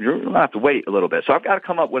going to have to wait a little bit. So I've got to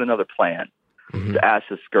come up with another plan to ask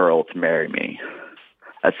this girl to marry me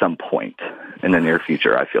at some point in the near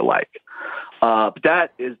future, I feel like. But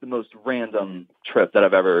that is the most random trip that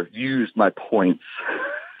I've ever used my points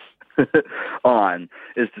on,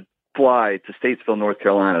 is fly to Statesville, North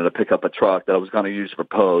Carolina to pick up a truck that I was going to use to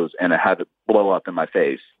propose, and it had to blow up in my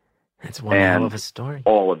face. It's one hell of a story.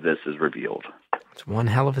 All of this is revealed. It's one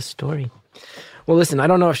hell of a story. Well, listen, I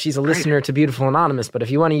don't know if she's a listener to Beautiful Anonymous, but if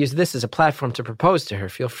you want to use this as a platform to propose to her,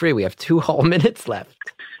 feel free. We have 2 whole minutes left.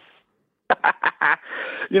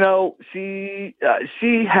 You know, she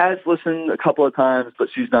has listened a couple of times, but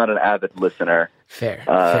she's not an avid listener. Fair.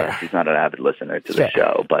 She's not an avid listener to the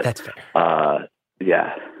show. But that's fair.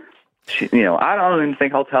 Yeah. She, you know, I don't even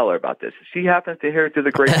think I'll tell her about this. If she happens to hear it through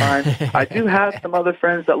the grapevine, I do have some other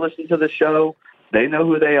friends that listen to the show. They know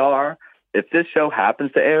who they are. If this show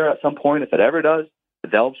happens to air at some point, if it ever does,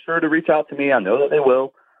 they'll be sure to reach out to me. I know that they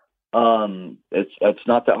will. It's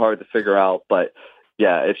not that hard to figure out. But,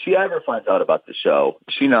 yeah, if she ever finds out about the show,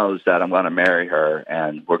 she knows that I'm going to marry her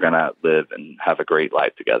and we're going to live and have a great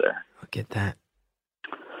life together. Look at that.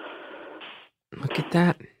 Look at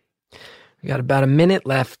that. We got about a minute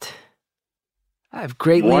left. I've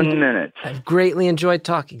greatly enjoyed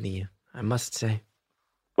talking to you, I must say.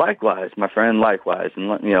 Likewise, my friend, likewise.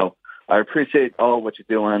 And, you know, I appreciate all what you're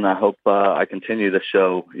doing. I hope I continue to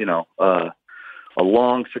show, you know, a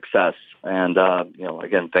long success. And, you know,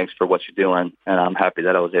 again, thanks for what you're doing. And I'm happy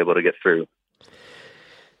that I was able to get through.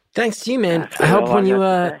 Thanks to you, man. I hope when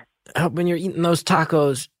you're eating those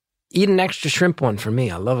tacos, eat an extra shrimp one for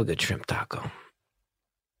me. I love a good shrimp taco.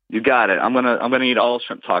 You got it. I'm gonna eat all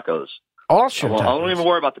shrimp tacos. All shrimp tacos? I don't even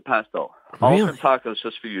worry about the pesto. All shrimp tacos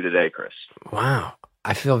just for you today, Chris. Wow.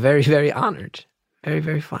 I feel very, very honored. Very,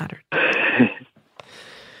 very flattered.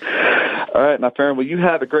 All right, my friend. Well, you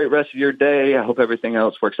have a great rest of your day. I hope everything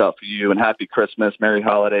else works out for you. And happy Christmas, Merry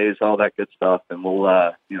Holidays, all that good stuff. And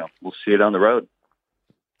we'll see you down the road.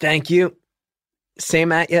 Thank you.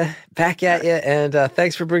 Same at you. Back at you. And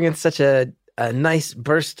thanks for bringing such a nice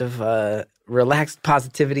burst of relaxed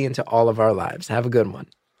positivity into all of our lives. Have a good one.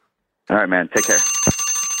 All right, man. Take care.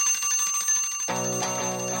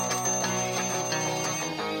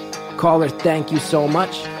 Caller, thank you so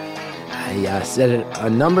much. I said it a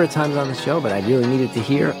number of times on the show, but I really needed to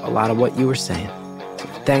hear a lot of what you were saying.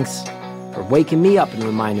 Thanks for waking me up and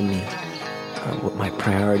reminding me what my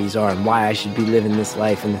priorities are and why I should be living this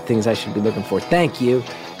life and the things I should be looking for. Thank you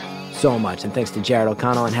so much. And thanks to Jared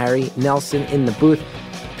O'Connell and Harry Nelson in the booth.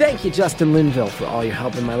 Thank you, Justin Linville, for all your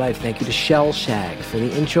help in my life. Thank you to Shell Shag for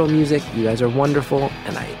the intro music. You guys are wonderful,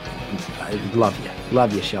 and I love you.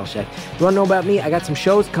 Love you, Shell Shag. You want to know about me? I got some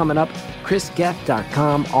shows coming up.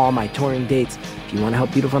 ChrisGeth.com, all my touring dates. If you want to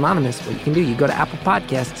help Beautiful Anonymous, what you can do, you go to Apple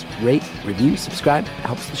Podcasts, rate, review, subscribe. It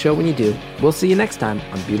helps the show when you do. We'll see you next time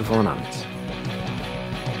on Beautiful Anonymous.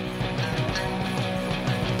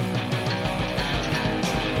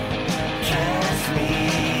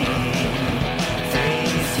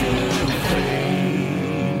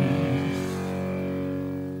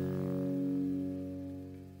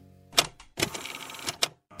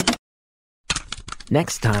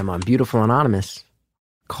 Next time on Beautiful Anonymous,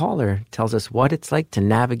 caller tells us what it's like to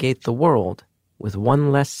navigate the world with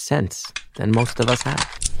one less sense than most of us have.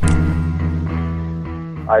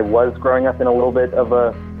 I was growing up in a little bit of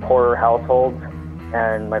a poorer household,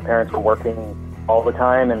 and my parents were working all the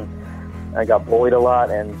time, and I got bullied a lot,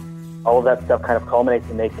 and all of that stuff kind of culminates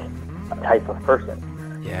to make a type of person,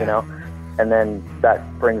 you know? And then that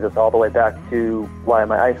brings us all the way back to why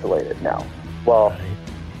am I isolated now? Well,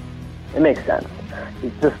 it makes sense.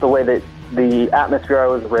 It's just the way that the atmosphere I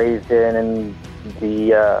was raised in and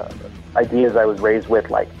the ideas I was raised with,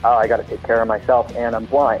 like, oh, I got to take care of myself and I'm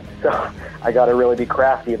blind. So I got to really be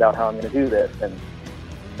crafty about how I'm going to do this. And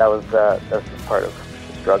that was just part of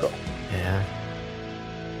the struggle. Yeah.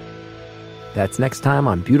 That's next time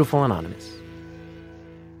on Beautiful Anonymous.